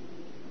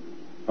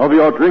of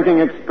your drinking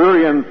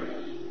experience,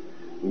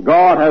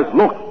 God has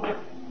looked.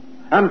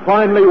 And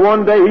finally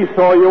one day he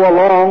saw you a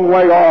long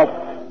way off,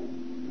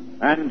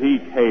 and he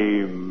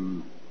came.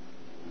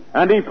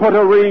 And he put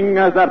a ring,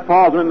 as that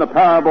father in the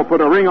parable put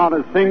a ring on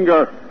his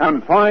finger,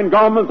 and fine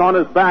garments on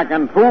his back,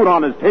 and food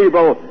on his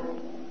table,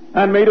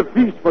 and made a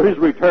feast for his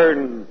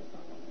return.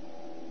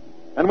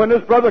 And when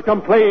his brother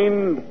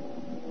complained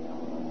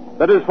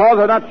that his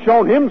father had not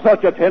shown him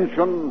such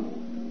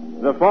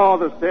attention, the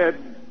father said,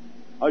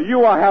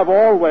 you I have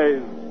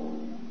always,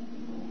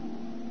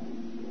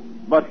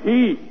 but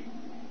he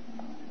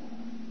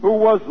who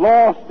was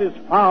lost is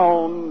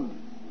found,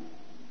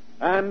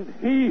 and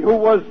he who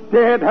was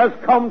dead has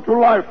come to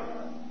life.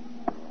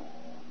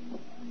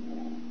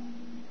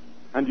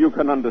 And you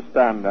can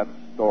understand that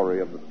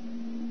story of the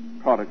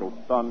prodigal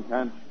son,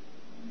 can't you?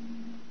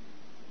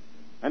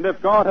 And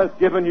if God has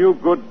given you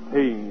good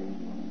things,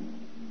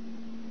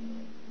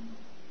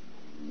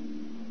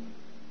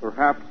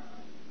 perhaps,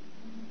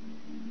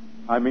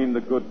 I mean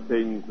the good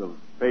things of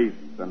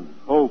faith and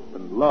hope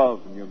and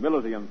love and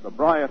humility and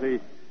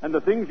sobriety, and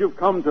the things you've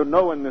come to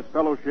know in this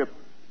fellowship,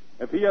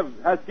 if he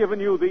has given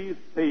you these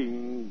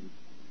things,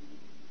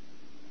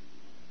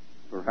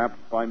 perhaps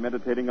by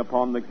meditating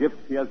upon the gifts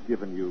he has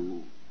given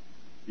you,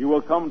 you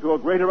will come to a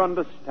greater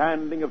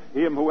understanding of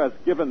him who has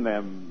given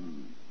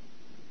them.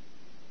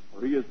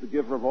 For he is the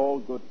giver of all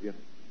good gifts.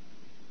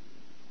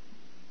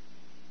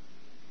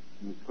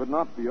 And it could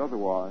not be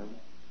otherwise,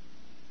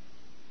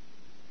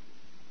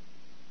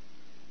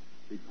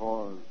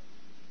 because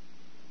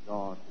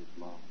God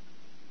is love.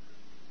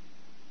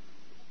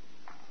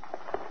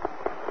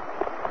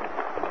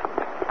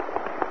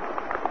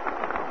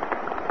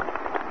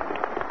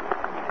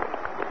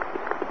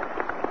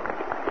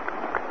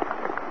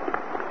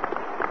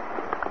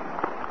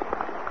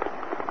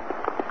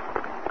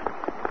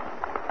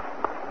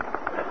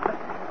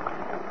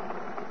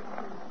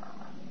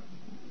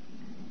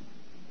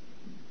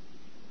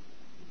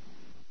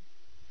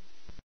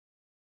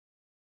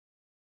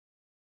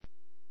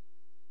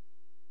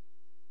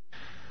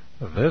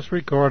 This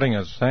recording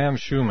is Sam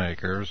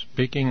Shoemaker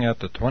speaking at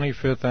the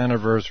 25th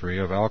anniversary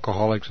of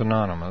Alcoholics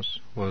Anonymous,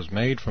 was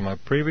made from a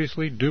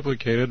previously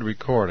duplicated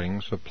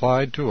recording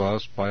supplied to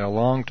us by a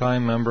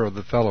longtime member of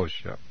the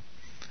fellowship.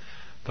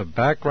 The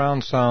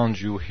background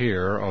sounds you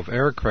hear of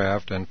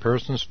aircraft and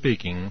persons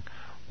speaking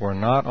were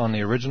not on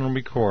the original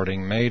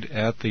recording made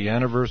at the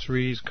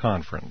anniversary's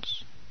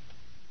conference.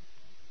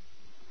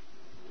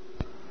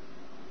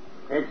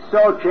 It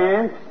so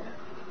chanced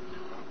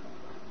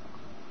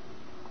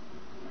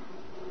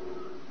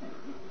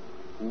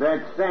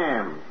that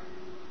Sam,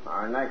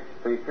 our next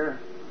speaker,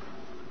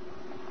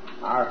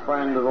 our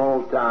friend of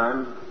old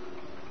time,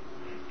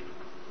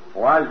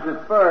 was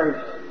the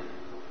first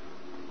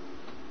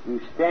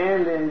to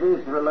stand in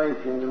this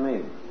relation to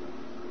me.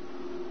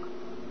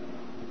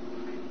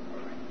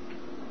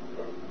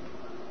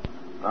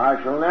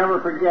 I shall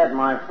never forget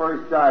my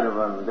first sight of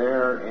him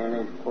there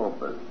in his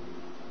pulpit.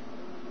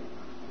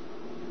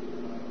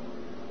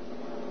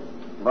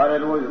 But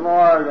it was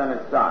more than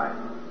a sight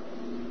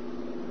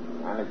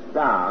and a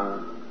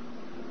sound.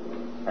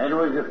 It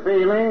was a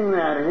feeling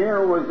that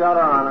here was utter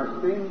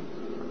honesty,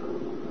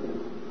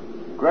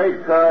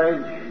 great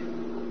courage,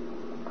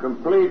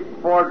 complete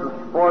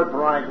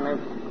forthrightness,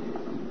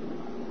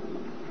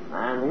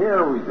 and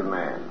here we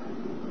demand,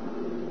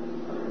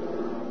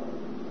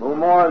 who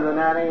more than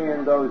any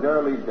in those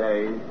early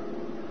days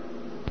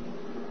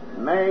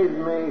made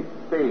me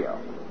feel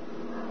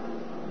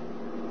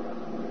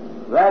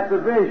that the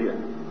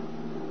vision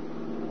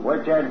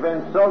which had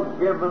been so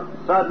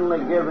suddenly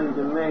given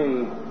to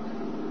me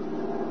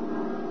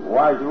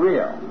was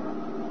real.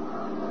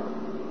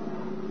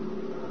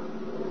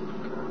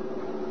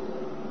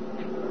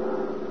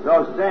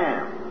 So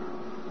Sam,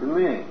 to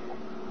me,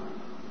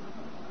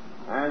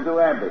 and to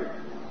Abby,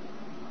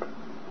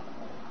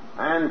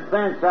 and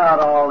thence out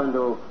all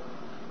into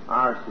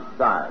our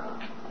society,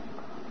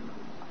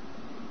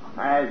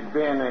 has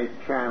been a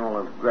channel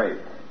of grace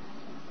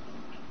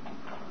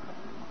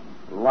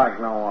like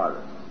no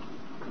other.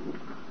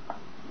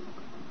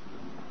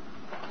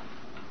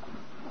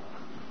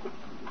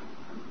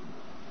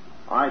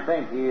 I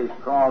think he is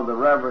called the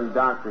Reverend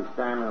Dr.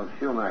 Samuel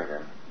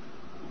Shoemaker,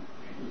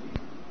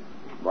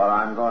 but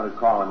I'm going to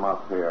call him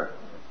up here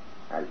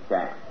as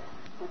Sam.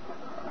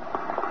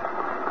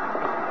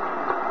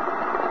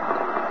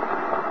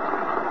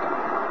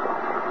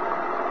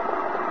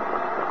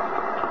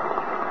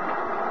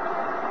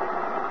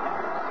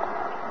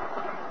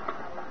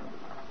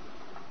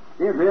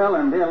 Dear Bill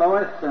and dear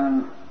Lois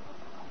and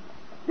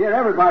dear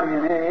everybody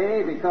in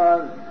AA,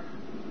 because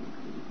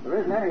there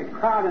isn't any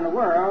crowd in the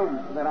world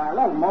that I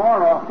love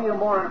more or feel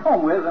more at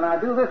home with than I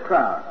do this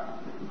crowd.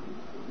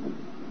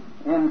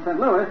 In St.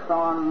 Louis,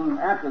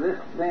 after this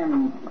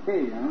same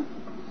occasion,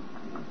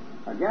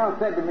 a gal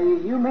said to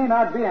me, "You may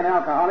not be an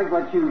alcoholic,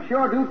 but you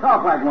sure do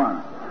talk like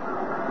one."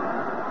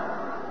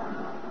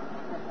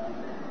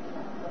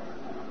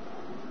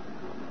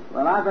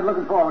 Well, I've been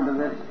looking forward to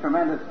this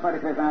tremendous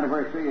 25th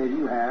anniversary as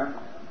you have.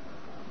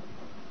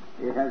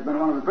 It has been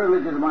one of the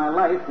privileges of my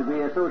life to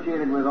be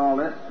associated with all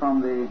this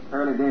from the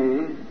early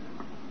days.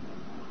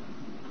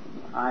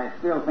 I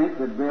still think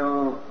that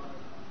Bill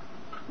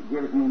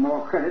gives me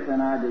more credit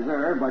than I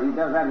deserve, but he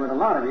does that with a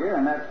lot of you,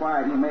 and that's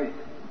why he makes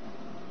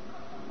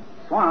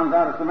swans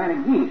out of so many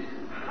geese.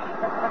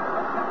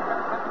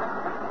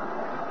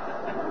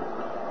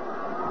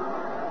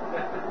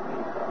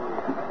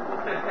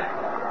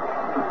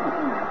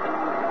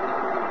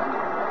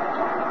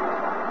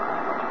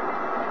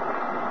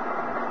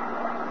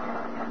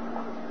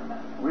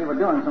 We were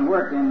doing some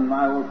work in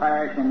my old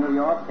parish in New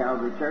York,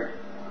 Calvary Church,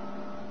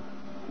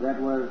 that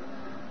was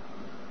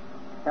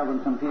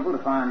helping some people to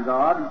find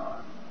God.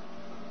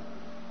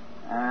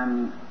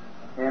 And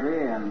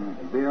Eddie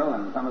and Bill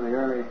and some of the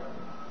early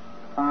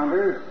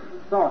founders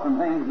saw some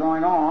things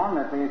going on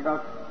that they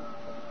felt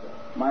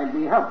might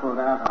be helpful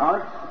to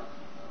alcoholics.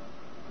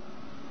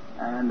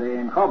 And they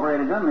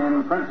incorporated them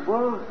in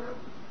principles.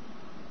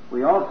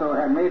 We also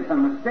had made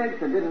some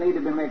mistakes that didn't need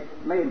to be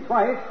made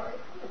twice,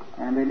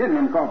 and they didn't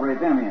incorporate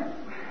them in.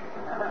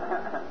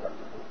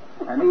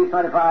 And these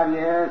 25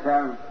 years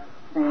have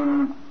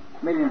seen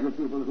millions of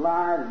people's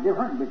lives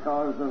different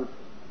because of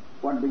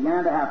what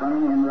began to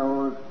happen in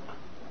those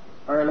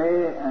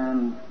early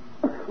and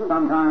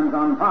sometimes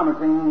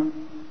unpromising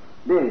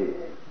days.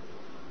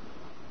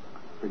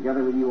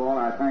 Together with you all,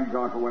 I thank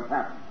God for what's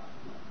happened.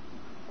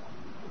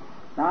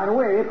 Now, in a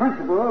way,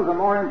 principles are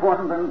more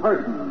important than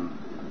persons,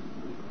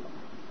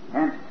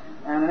 hence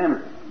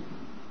anonymity.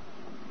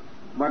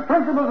 But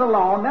principles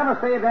alone never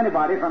saved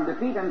anybody from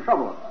defeat and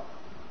trouble.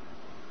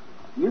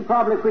 You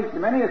probably preached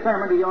many a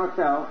sermon to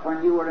yourself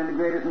when you were in the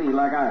greatest need,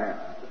 like I have.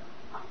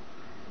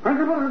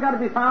 Principles have got to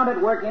be found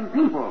at work in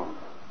people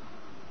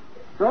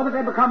so that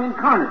they become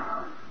incarnate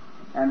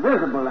and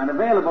visible and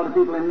available to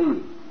people in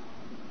need.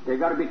 They've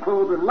got to be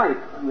clothed with life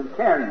and with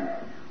caring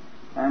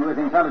and with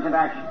intelligent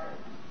action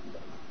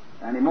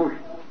and emotion.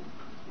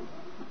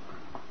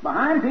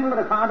 Behind people that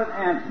have found an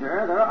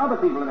answer, there are other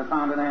people that have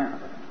found an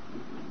answer.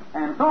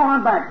 And so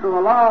on back through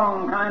a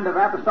long kind of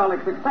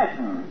apostolic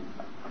succession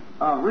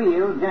of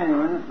real,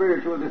 genuine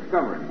spiritual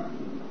discovery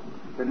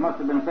that must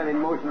have been set in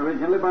motion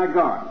originally by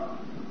God.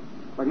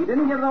 But he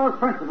didn't give those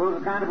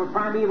principles a kind of a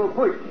primeval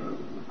push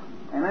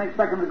and then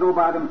expect them to go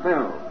by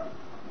themselves.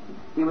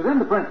 He was in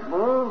the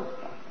principles.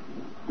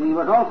 He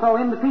was also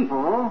in the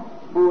people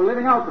who were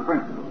living out the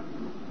principles,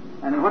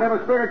 and in whatever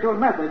spiritual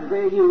methods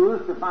they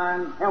used to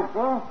find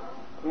helpful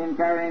in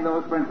carrying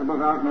those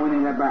principles out and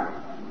winning that battle.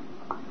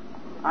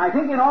 I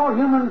think in all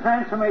human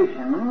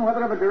transformation,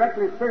 whether of a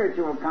directly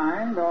spiritual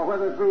kind or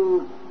whether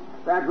through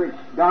that which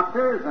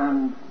doctors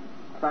and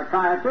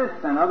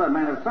psychiatrists and other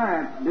men of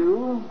science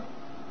do,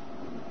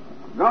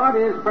 God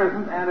is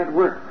present and at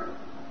work.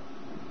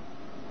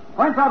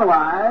 Whence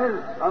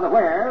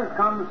otherwheres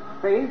comes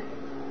faith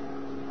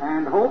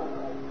and hope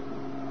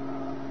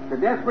to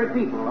desperate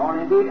people, or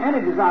indeed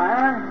any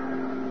desire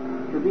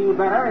to be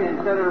better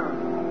instead of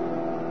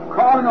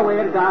crawling away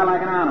to die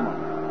like an animal.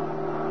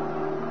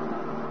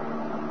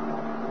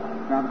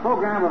 Now, the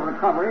program of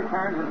recovery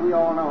turns, as we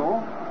all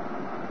know,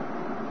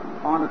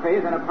 on the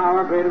faith in a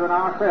power greater than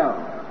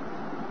ourselves.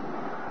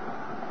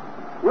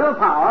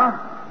 Willpower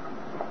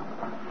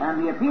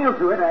and the appeal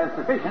to it as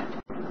sufficient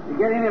to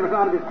get any of us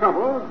out of his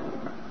troubles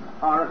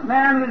are a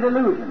snare and a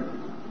delusion.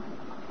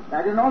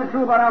 That isn't only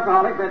true about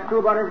alcoholics, that's true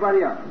about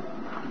everybody else.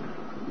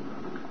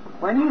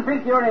 When you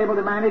think you're able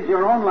to manage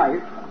your own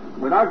life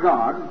without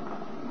God,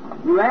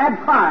 you add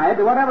pride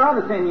to whatever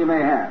other sin you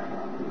may have.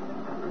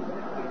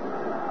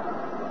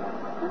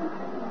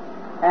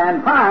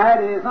 And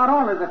pride is not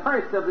only the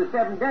first of the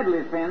 7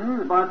 deadly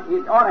sins, but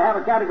it ought to have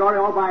a category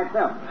all by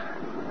itself.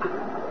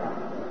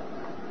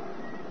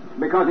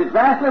 Because it's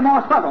vastly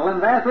more subtle and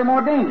vastly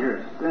more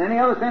dangerous than any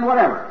other sin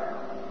whatever.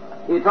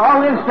 It's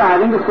always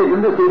striving to sit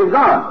in the seat of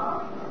God.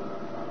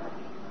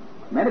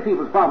 Many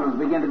people's problems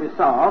begin to be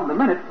solved the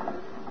minute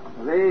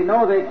they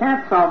know they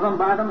can't solve them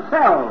by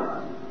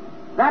themselves.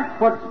 That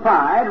puts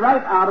pride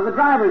right out of the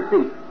driver's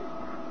seat.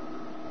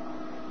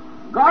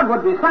 God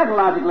would be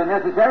psychologically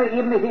necessary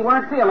even if he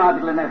weren't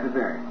theologically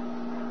necessary.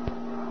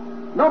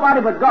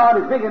 Nobody but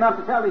God is big enough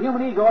to tell the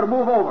human ego to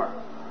move over.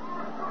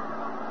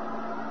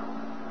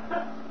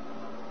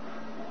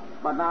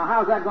 But now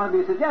how's that going to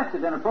be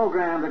suggested in a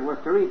program that was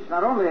to reach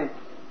not only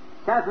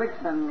Catholics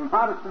and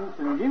Protestants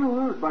and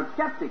Jews, but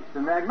skeptics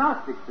and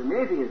agnostics and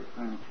atheists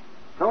and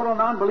total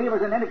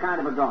non-believers in any kind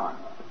of a God?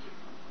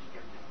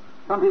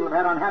 Some people have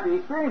had unhappy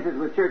experiences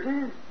with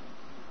churches,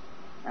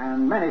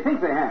 and many think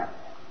they have.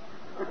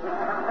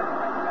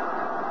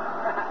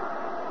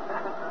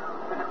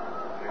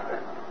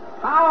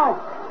 How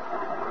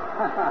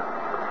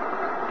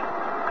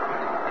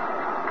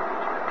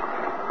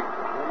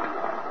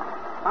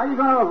are you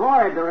going to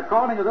avoid the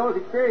recalling of those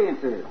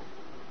experiences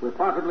with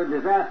possibly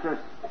disastrous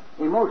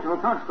emotional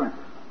consequences?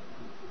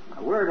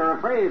 A word or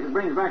a phrase that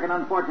brings back an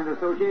unfortunate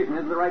association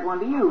isn't the right one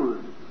to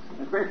use,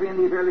 especially in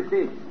these early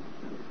stages.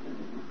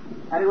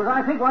 And it was,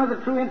 I think, one of the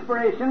true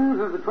inspirations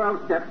of the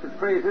 12 steps that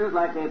phrases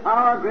like a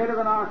power greater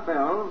than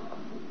ourselves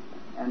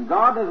and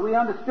God as we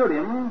understood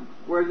him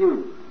were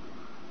used.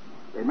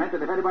 They meant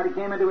that if anybody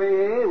came into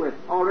AA with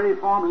already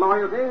formed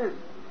loyalties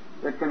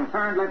that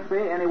concerned, let's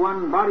say, any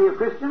one body of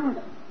Christians,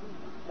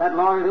 that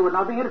loyalty would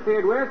not be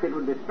interfered with. It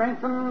would be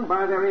strengthened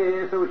by their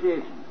AA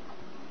association.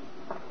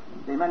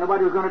 They meant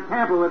nobody was going to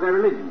tamper with their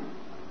religion.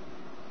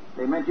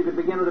 They meant you could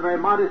begin with a very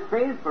modest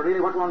faith, for really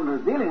what one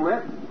was dealing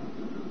with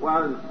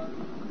was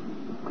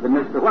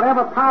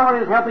whatever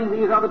power is helping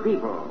these other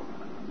people.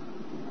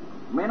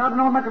 We may not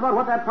know much about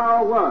what that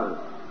power was.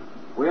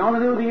 We only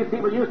knew these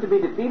people used to be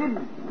defeated,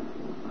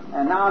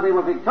 and now they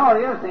were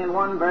victorious in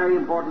one very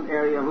important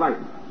area of life.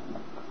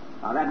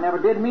 Now that never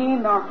did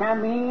mean, nor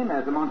can mean,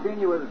 as the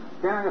Monsignor was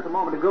telling us a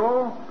moment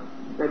ago,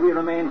 that we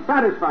remain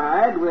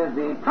satisfied with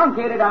the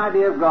truncated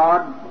idea of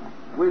God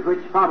with which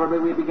probably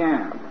we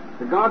began.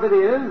 The God that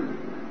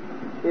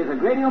is a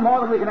great deal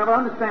more than we can ever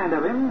understand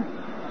of him,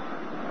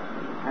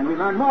 and we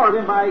learn more of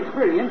him by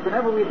experience than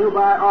ever we do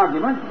by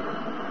argument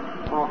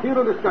or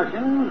futile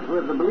discussions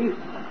with the beliefs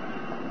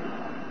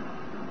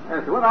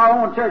as to whether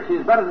our own church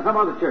is better than some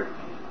other church.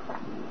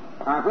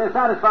 Now, if we're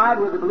satisfied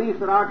with the beliefs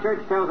that our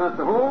church tells us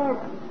to hold,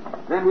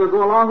 then we'll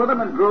go along with them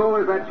and grow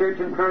as that church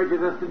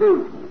encourages us to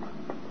do.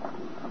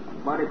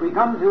 But if we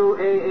come to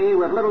AA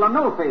with little or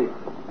no faith,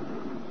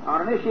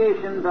 our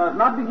initiation does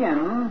not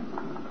begin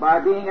by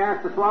being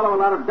asked to swallow a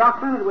lot of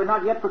doctrine that we're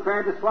not yet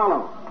prepared to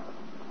swallow.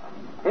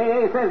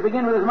 AA says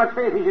begin with as much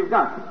faith as you've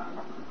got.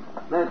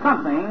 There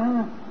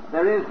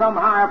is some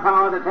higher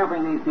power that's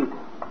helping these people.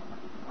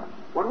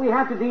 What we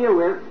have to deal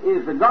with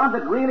is the God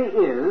that really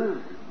is,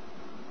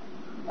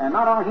 and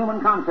not our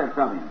human concepts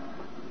of him.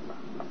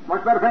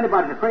 Much better for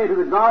anybody to pray to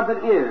the God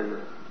that is,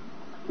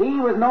 he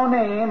with no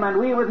name and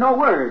we with no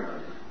words,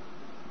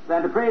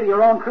 than to pray to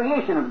your own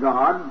creation of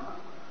God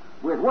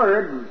with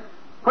words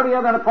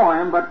prettier than a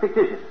poem but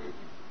fictitious.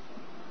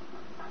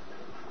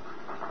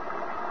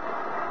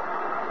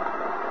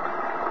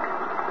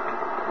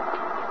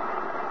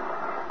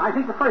 I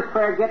think the first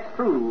prayer gets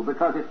through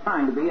because it's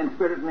trying to be in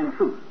spirit and in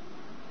truth.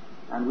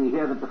 And we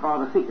hear that the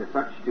Father seeketh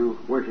such to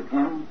worship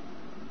him.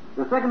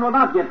 The second will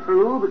not get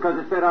through because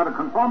it's said out of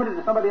conformity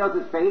to somebody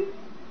else's faith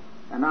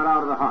and not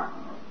out of the heart.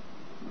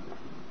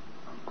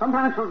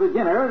 Sometimes for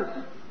beginners,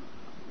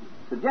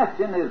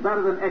 suggestion is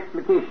better than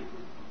explication.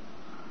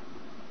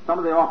 Some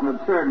of the often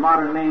absurd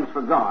modern names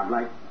for God,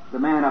 like the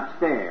man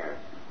upstairs,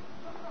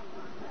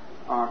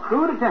 are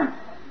crude attempts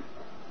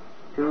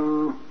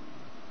to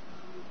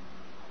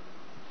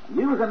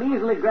use an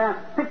easily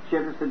grasped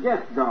picture to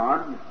suggest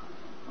God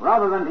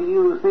rather than to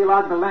use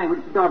theological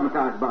language to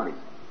dogmatize about him.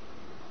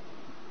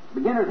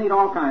 Beginners need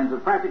all kinds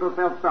of practical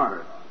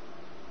self-starters,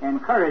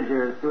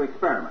 encouragers to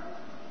experiment.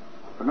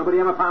 But nobody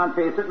ever found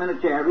faith sitting in a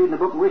chair reading a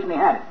book and wishing he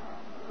had it.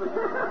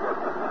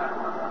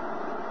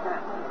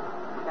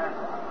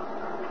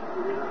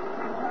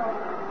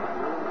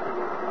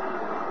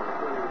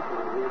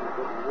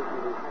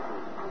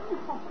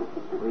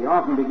 We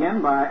often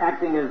begin by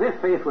acting as if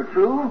faith were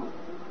true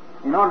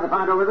in order to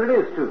find out whether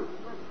it is true.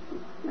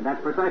 And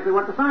that's precisely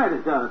what the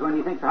scientist does when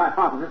he thinks the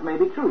hypothesis may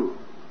be true.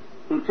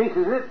 He treats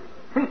it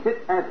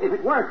as if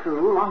it were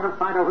true long enough to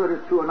find out whether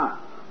it's true or not.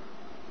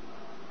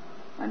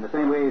 And the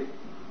same way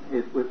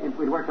it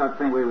works out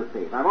the same way with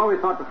faith. I've always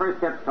thought the first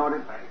step toward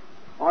it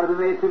ought to be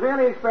made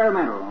severely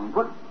experimental and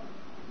put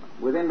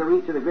within the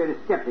reach of the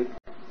greatest skeptic,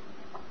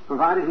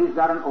 provided he's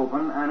got an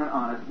open and an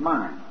honest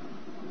mind.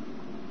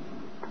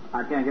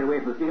 I can't get away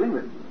from the feeling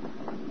that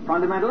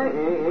fundamentally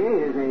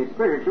AA is a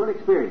spiritual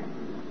experience.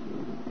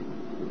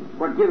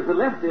 What gives the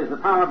lift is the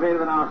power greater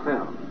than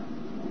ourselves.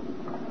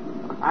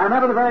 I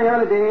remember the very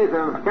early days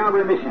of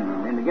Calvary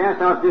Mission in the gas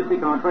house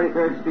district on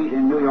 23rd Street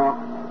in New York.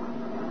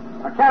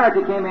 A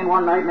character came in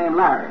one night named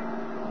Larry.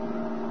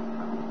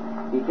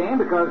 He came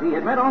because he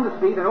had met on the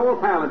street an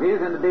old pal of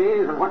his in the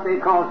days of what they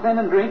called sin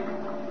and drink,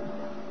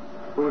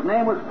 whose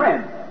name was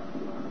Fred,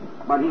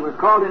 but he was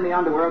called in the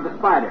underworld the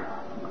Spider.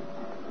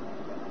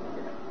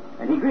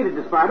 And he greeted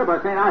the Spider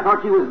by saying, "I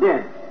thought you was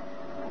dead."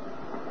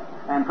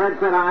 And Fred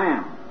said, "I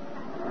am."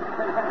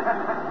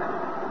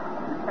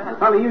 "The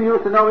fellow you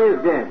used to know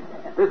is dead.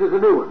 This is a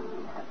new one."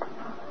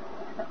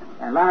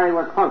 And Larry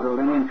was puzzled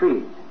and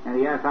intrigued, and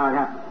he asked how it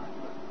happened.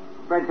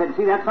 Fred said,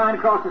 "See that sign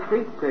across the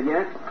street?" He said,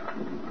 "Yes."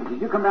 He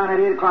said, "You come down at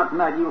 8 o'clock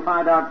tonight, you'll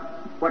find out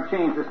what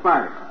changed the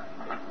Spider."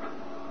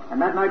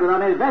 And that night,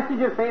 without any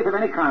vestige of faith of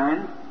any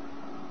kind,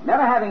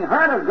 never having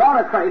heard of God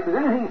or Christ as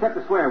anything except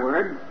a swear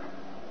word,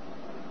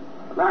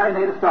 Larry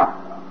made a start.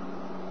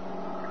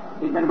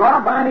 He'd been brought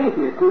up by an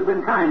atheist who'd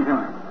been kind to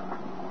him.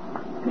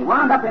 And he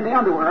wound up in the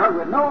underworld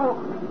with no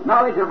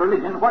knowledge of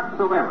religion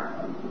whatsoever.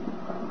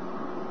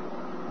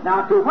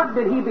 Now, to what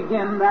did he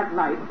begin that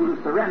night to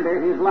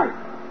surrender his life?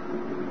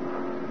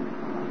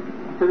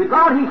 To the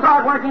God he saw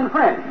at work in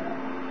Fred.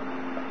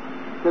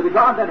 To the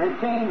God that had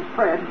changed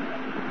Fred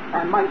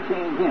and might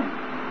change him.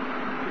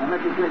 And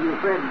let me tell you,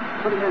 Fred,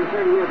 putting nearly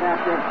 30 years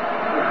after,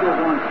 is still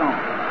going strong.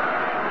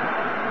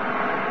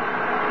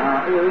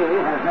 Now,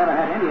 AA has never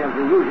had any of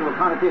the usual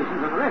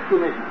connotations of a rescue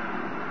mission.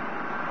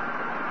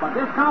 But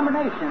this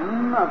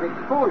combination of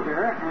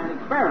exposure and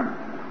experiment,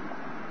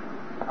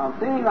 of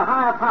seeing the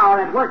higher power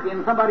at work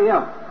in somebody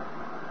else,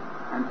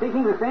 and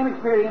seeking the same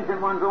experience in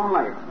one's own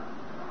life,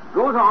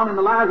 goes on in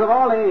the lives of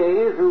all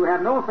AAs who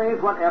have no faith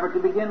whatever to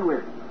begin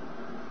with.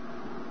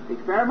 The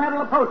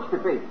experimental approach to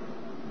faith,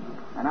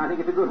 and I think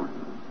it's a good one.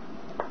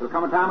 There'll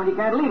come a time when you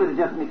can't leave it as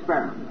just an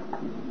experiment.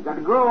 You've got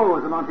to grow,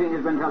 as the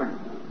Monsignor's been telling us.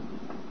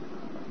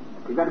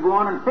 You've got to go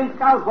on and think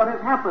out what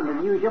has happened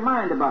and use your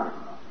mind about it.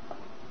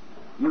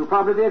 You'll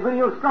probably be a good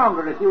deal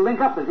stronger if you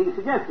link up, as he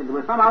suggested,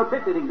 with some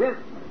outfit that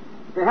exists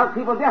to help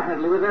people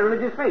definitely with their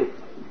religious faith.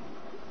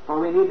 For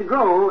we need to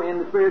grow in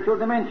the spiritual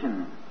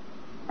dimension.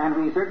 And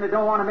we certainly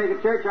don't want to make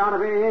a church out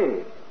of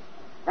AA.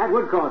 That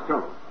would cause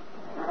trouble.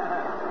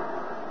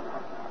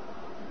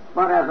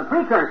 But as a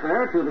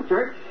precursor to the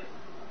church,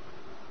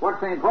 what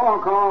St. Paul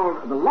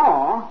called the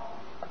law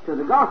to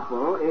the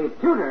gospel, a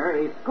tutor,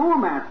 a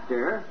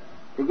schoolmaster,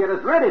 to get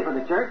us ready for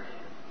the church,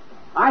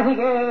 I think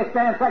AA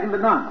stands second to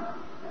none.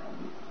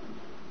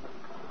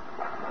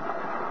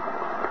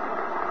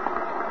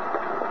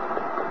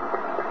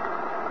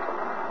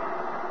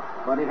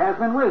 But it has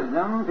been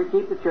wisdom to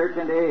keep the church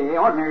and AA,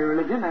 ordinary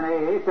religion, and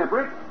AA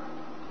separate,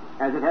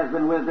 as it has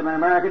been wisdom in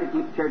America to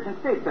keep the church and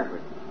state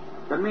separate.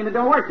 Doesn't mean they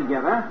don't work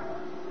together.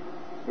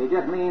 It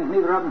just means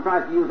neither of them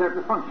tries to use up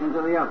the functions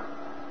of the other.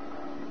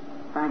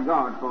 Thank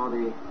God for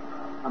the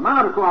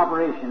amount of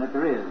cooperation that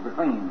there is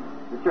between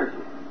the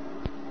churches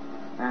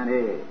and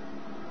AA.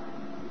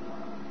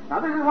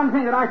 Now, this is one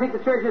thing that I think the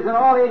churches and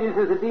all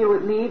agencies that deal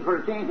with need for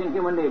a change in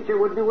human nature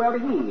would do well to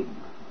heed.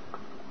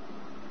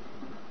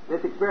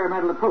 This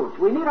experimental approach.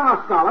 We need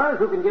our scholars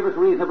who can give us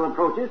reasonable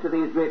approaches to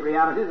these great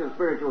realities of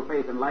spiritual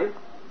faith and life.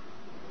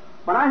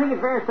 But I think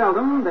it's very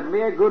seldom that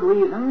mere good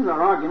reasons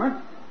or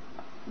arguments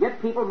get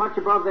people much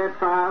above their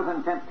trials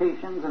and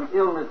temptations and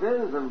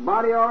illnesses of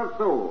body or of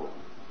soul.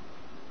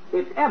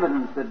 It's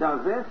evidence that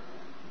does this.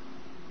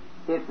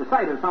 It's the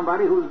sight of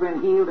somebody who's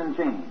been healed and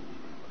changed.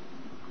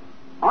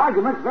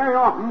 Arguments very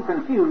often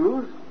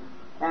confuse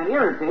and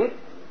irritate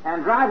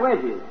and drive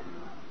wedges.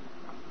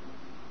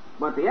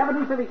 But the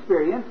evidence of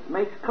experience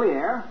makes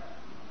clear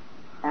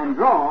and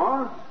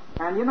draws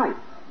and unites.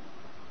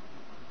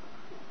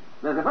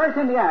 There's a verse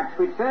in the Acts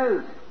which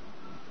says,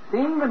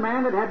 "Seeing the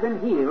man that had been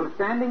healed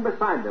standing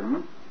beside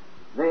them,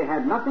 they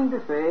had nothing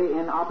to say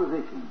in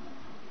opposition."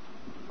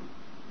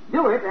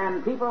 Do it,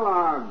 and people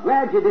are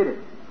glad you did it.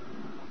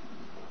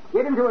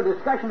 Get into a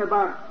discussion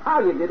about how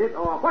you did it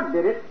or what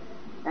did it,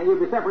 and you'll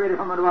be separated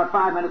from it in about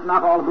 5 minutes,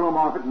 knock all the broom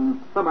off it,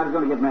 and somebody's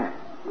going to get mad.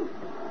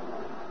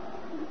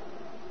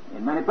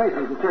 In many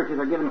places, the churches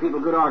are giving people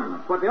good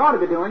arguments. What they ought to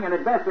be doing, and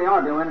at best they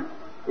are doing,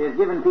 is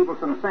giving people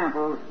some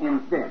samples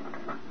instead.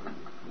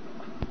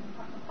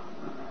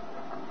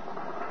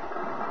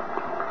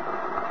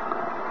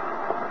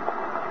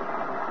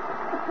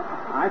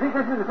 I think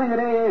this is the thing that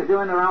AA is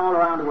doing all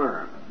around the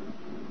world.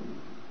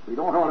 We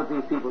don't hold up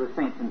these people as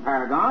saints and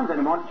paragons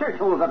anymore. The church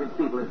holds up its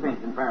people as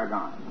saints and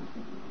paragons.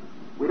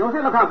 We don't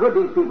say, look how good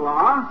these people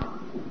are.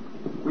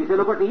 We say,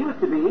 look what they used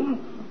to be,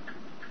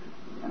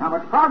 and how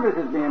much progress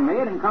is being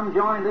made, and come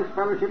join this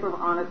fellowship of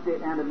honesty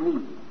and of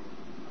need.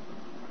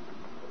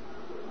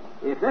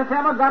 If this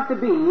ever got to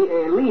be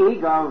a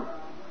league of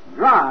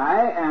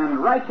dry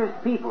and righteous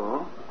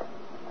people,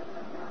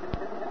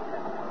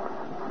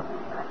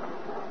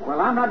 Well,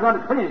 I'm not going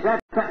to finish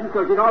that sentence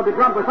because you'd all be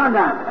drunk with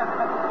sundown.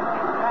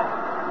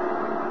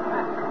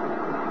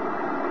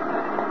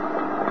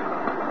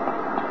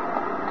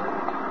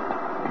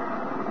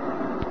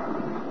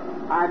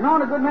 I've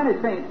known a good many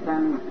saints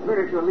and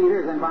spiritual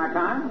leaders in my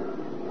time,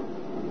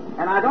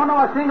 and I don't know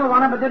a single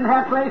one of them that didn't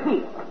have clay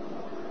feet.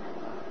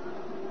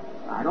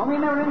 I don't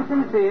mean they were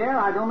insincere.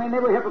 I don't mean they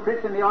were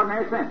hypocrites in the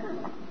ordinary sense.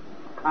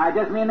 I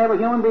just mean they were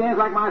human beings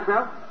like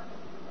myself,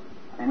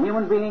 and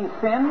human beings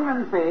sin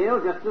and fail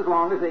just as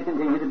long as they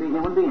continue to be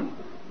human beings.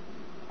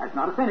 That's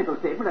not a cynical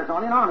statement. That's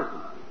only an honesty.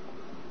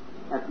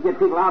 That's to get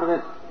people out of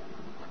this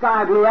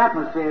sky blue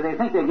atmosphere they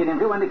think they get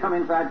into when they come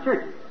inside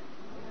churches.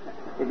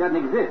 It doesn't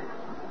exist.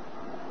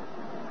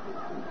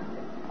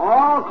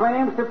 All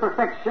claims to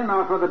perfection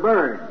are for the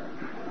birds.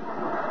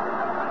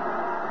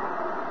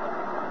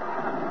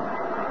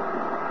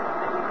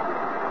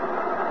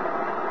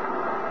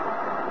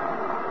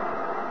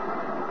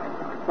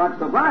 But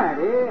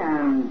sobriety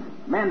and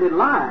mended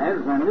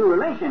lives and new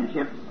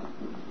relationships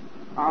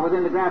are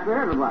within the grasp of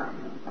everybody,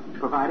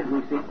 provided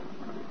we seek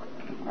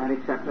and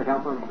accept the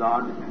help of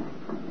God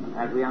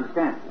as we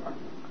understand.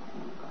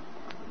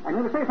 I'm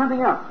going to say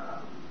something else.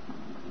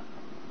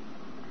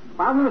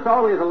 While we must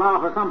always allow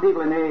for some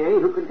people in AA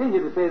who continue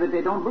to say that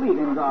they don't believe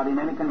in God in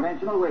any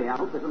conventional way, I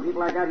hope there's some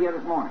people like that here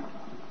this morning,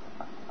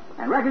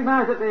 and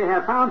recognize that they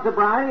have found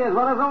sobriety as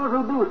well as those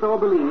who do so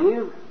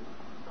believe,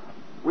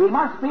 we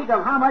must speak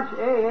of how much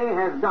AA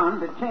has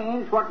done to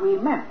change what we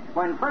meant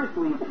when first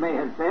we may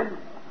have said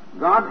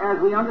God as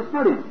we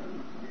understood Him.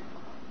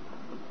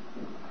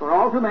 For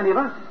all too many of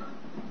us,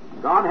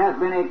 God has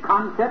been a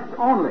concept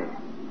only.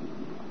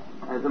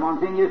 As the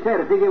Monsignor said,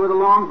 a figure with a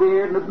long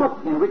beard and a book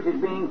in which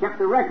is being kept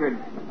a record,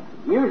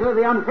 usually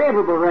the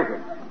unfavorable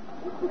record.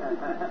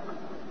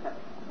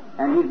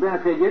 And he's been a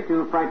figure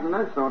to frighten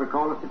us or to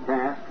call us to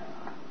task,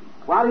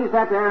 while he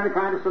sat there in a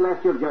kind of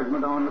celestial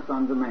judgment on the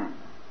sons of men.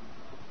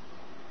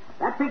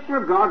 That picture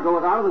of God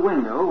goes out of the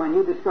window when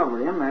you discover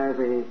Him as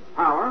a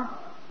power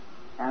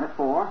and a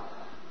force,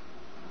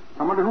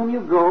 someone to whom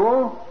you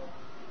go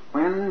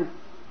when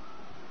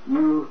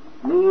you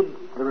need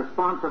the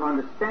response of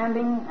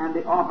understanding and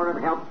the offer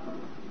of help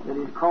that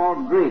is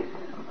called grace.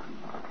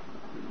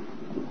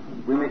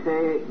 We may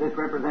say this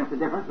represents the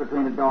difference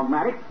between a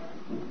dogmatic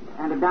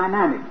and a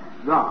dynamic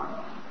God.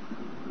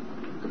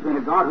 Between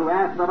a God who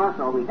asks of us,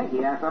 or we think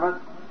He asks of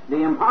us, the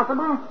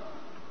impossible,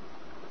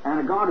 and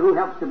a God who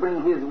helps to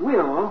bring His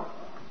will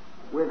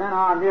within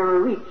our nearer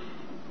reach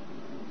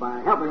by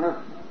helping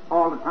us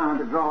all the time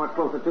to draw us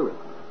closer to it.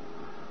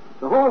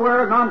 The whole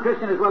world,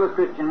 non-Christian as well as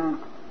Christian,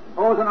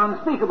 owes an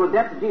unspeakable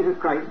debt to Jesus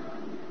Christ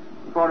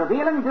for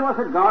revealing to us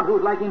a God who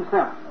is like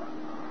Himself,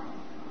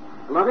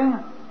 loving,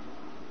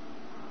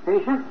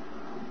 patient,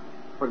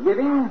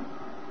 forgiving,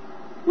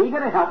 eager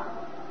to help,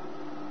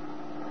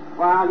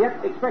 while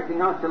yet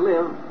expecting us to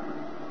live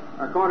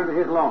according to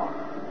His law.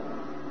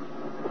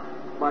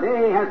 But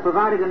AA has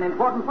provided an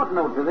important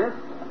footnote to this.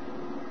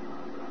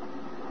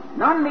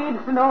 None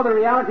needs to know the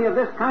reality of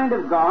this kind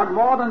of God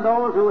more than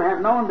those who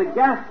have known the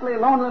ghastly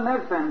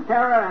loneliness and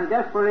terror and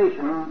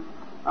desperation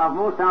of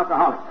most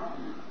alcoholics.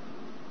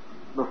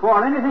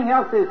 Before anything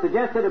else is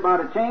suggested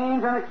about a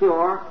change and a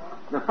cure,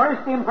 the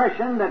first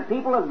impression that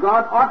people of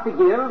God ought to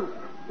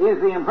give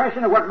is the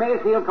impression of what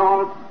Mayfield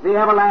called the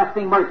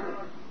everlasting mercy.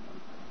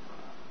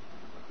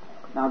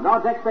 Now,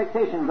 God's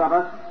expectations of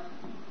us,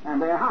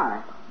 and they're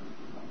high,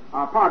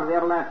 are part of the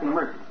everlasting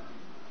mercy.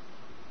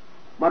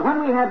 But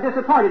when we have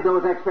disappointed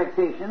those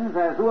expectations,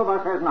 as who of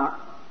us has not,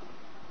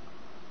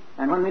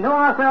 and when we know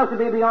ourselves to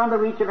be beyond the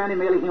reach of any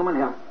merely human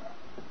help,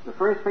 the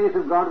first face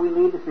of God we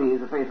need to see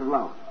is the face of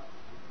love.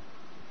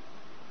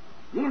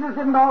 Jesus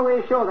didn't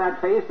always show that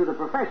face to the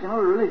professional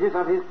religious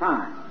of His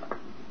time,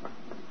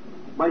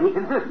 but He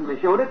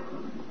consistently showed it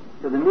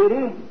to the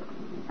needy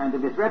and the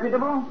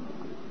disreputable,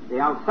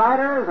 the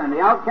outsiders and the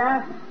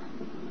outcasts,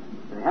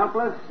 the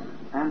helpless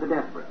and the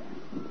desperate.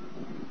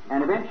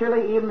 And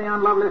eventually even the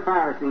unlovely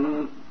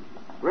Pharisee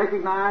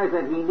recognized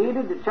that he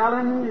needed the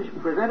challenge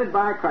presented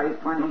by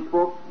Christ when He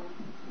spoke,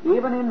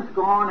 even in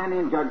scorn and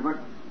in judgment,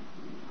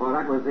 for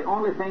that was the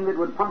only thing that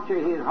would puncture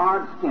his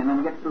hard skin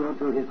and get through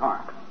to his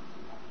heart.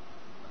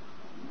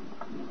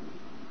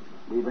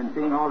 We've been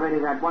seeing already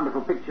that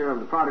wonderful picture of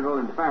the prodigal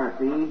and the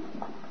Pharisee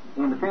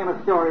in the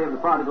famous story of the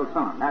prodigal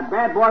son. That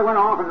bad boy went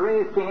off and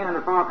raised Cain in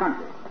a far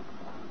country.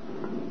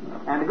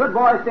 And the good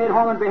boy stayed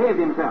home and behaved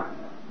himself,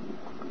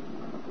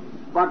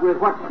 but with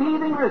what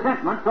seething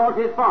resentment towards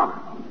his father.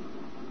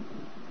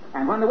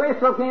 And when the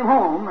wastrel came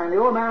home and the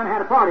old man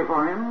had a party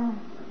for him,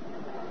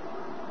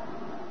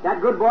 that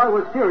good boy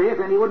was furious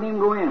and he wouldn't even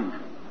go in.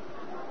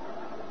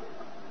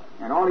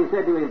 And all he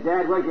said to his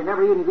dad was, "You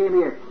never even gave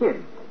me a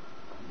kid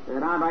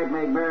that I might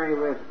make merry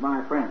with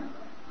my friends."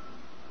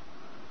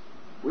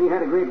 We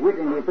had a great wit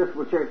in the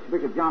Episcopal Church,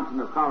 Bishop Johnson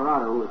of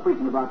Colorado, who was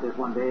preaching about this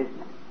one day.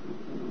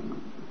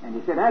 And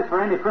he said, as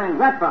for any friends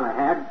that fellow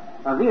had,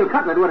 a veal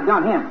cutlet would have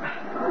done him.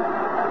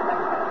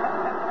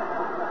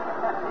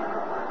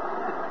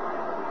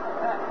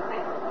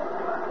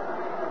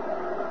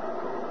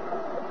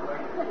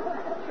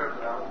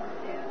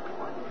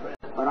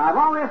 But I've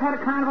always had a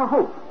kind of a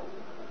hope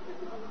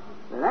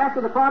that after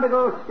the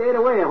prodigal stayed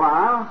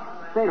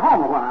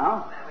home a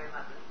while,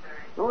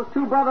 those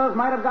two brothers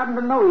might have gotten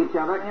to know each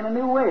other in a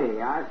new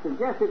way. I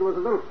suggest it was a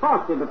little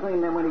frosty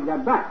between them when he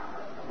got back.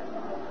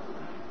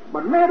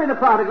 But maybe the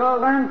prodigal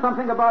learned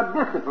something about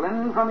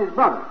discipline from his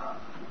brother.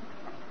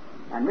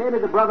 And maybe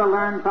the brother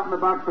learned something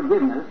about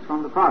forgiveness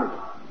from the prodigal.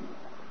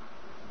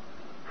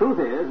 Truth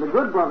is, the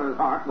good brother's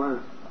heart was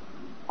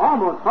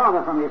almost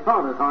farther from his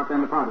father's heart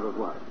than the prodigal's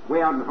was,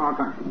 way out in the far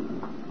country.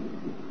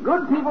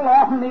 Good people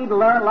often need to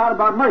learn a lot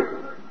about mercy.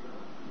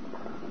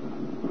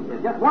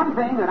 There's just one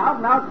thing that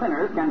out-and-out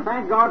sinners can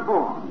thank God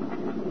for,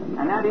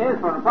 and that is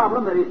for a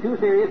problem that is too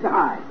serious to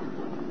hide.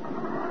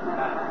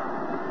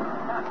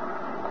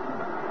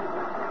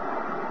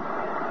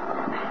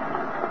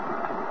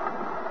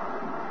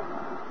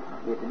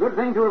 It's a good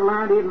thing to have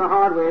learned even the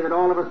hard way that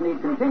all of us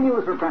need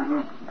continuous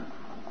repentance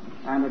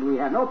and that we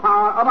have no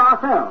power of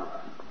ourselves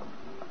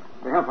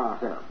to help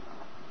ourselves.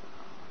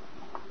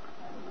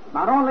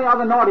 Not only are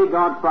the naughty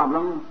God's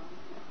problem,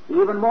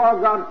 even more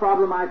of God's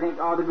problem, I think,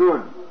 are the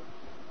good.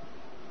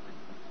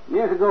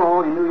 Years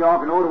ago in New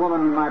York, an older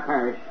woman in my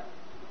parish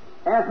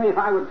asked me if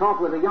I would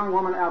talk with a young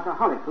woman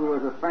alcoholic who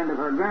was a friend of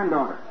her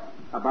granddaughter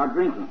about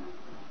drinking.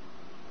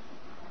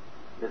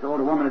 This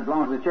older woman had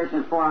belonged to the church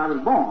since before I was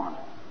born.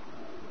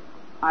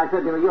 I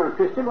said to her, "You're a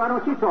Christian, why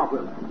don't you talk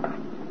with her?"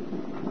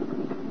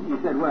 She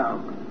said, "Well,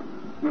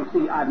 you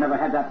see, I've never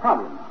had that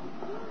problem."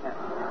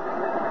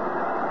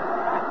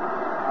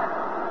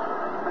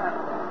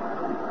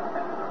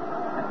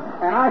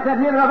 And I said,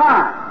 "Neither have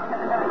I."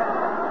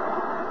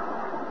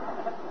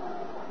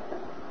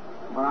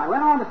 But I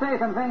went on to say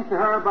some things to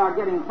her about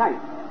getting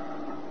tight,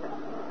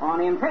 on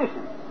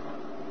impatience,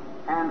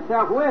 and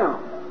self-will,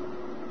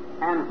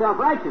 and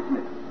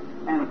self-righteousness,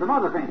 and some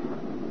other things.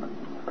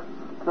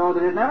 So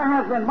that it never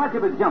has been much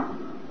of a jump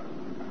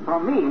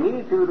from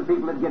me to the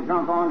people that get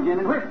drunk on gin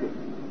and whiskey.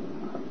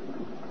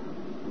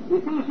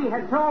 You see, she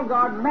had told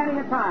God many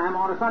a time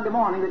on a Sunday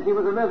morning that she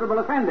was a miserable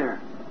offender,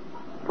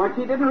 but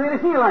she didn't really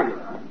feel like it.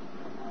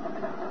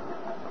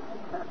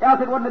 Else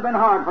it wouldn't have been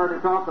hard for her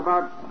to talk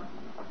about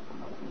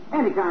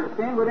any kind of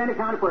sin with any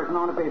kind of person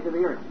on the face of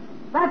the earth.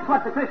 That's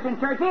what the Christian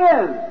church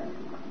is.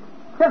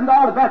 It isn't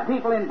all the best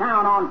people in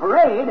town on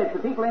parade. It's the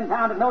people in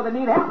town that know they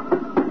need help.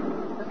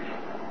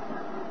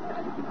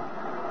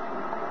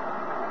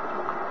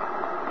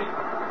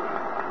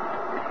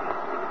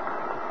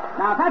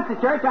 Now, if that's the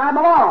church, I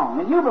belong,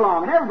 and you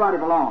belong, and everybody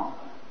belongs.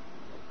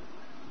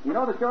 You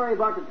know the story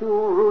about the two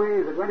old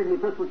roués that went into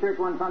the Episcopal Church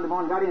one Sunday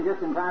morning, got in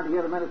just in time to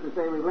hear the minister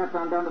say, "We've left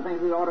undone the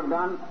things we ought to have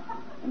done,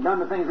 and done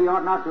the things we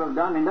ought not to have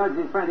done." He nudged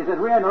his friend. He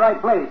said, "We're in the right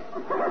place."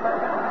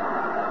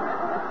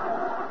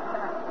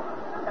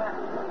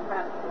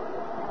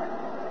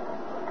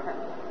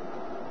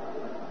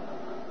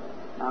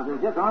 Now,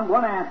 there's just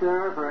one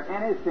answer for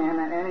any sin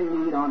and any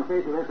need on the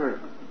face of this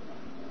earth.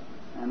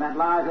 And that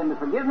lies in the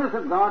forgiveness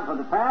of God for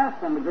the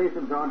past and the grace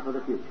of God for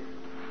the future.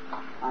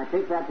 I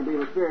take that to be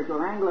the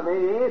spiritual angle of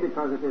AA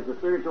because it is the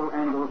spiritual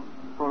angle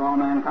for all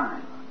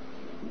mankind.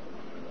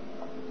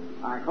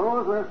 I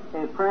close with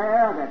a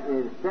prayer that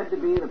is said to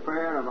be the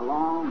prayer of a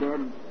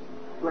long-dead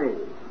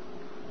slave.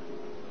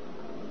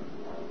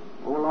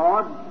 "Oh,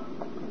 Lord,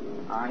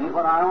 I ain't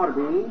what I ought to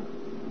be,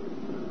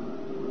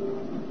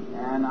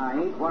 and I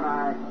ain't what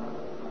I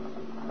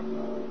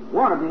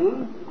want to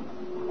be,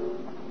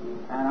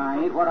 and I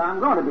ain't what I'm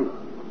going to be.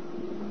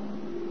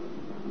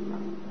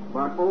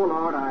 But, oh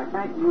Lord, I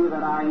thank you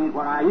that I ain't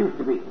what I used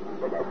to be."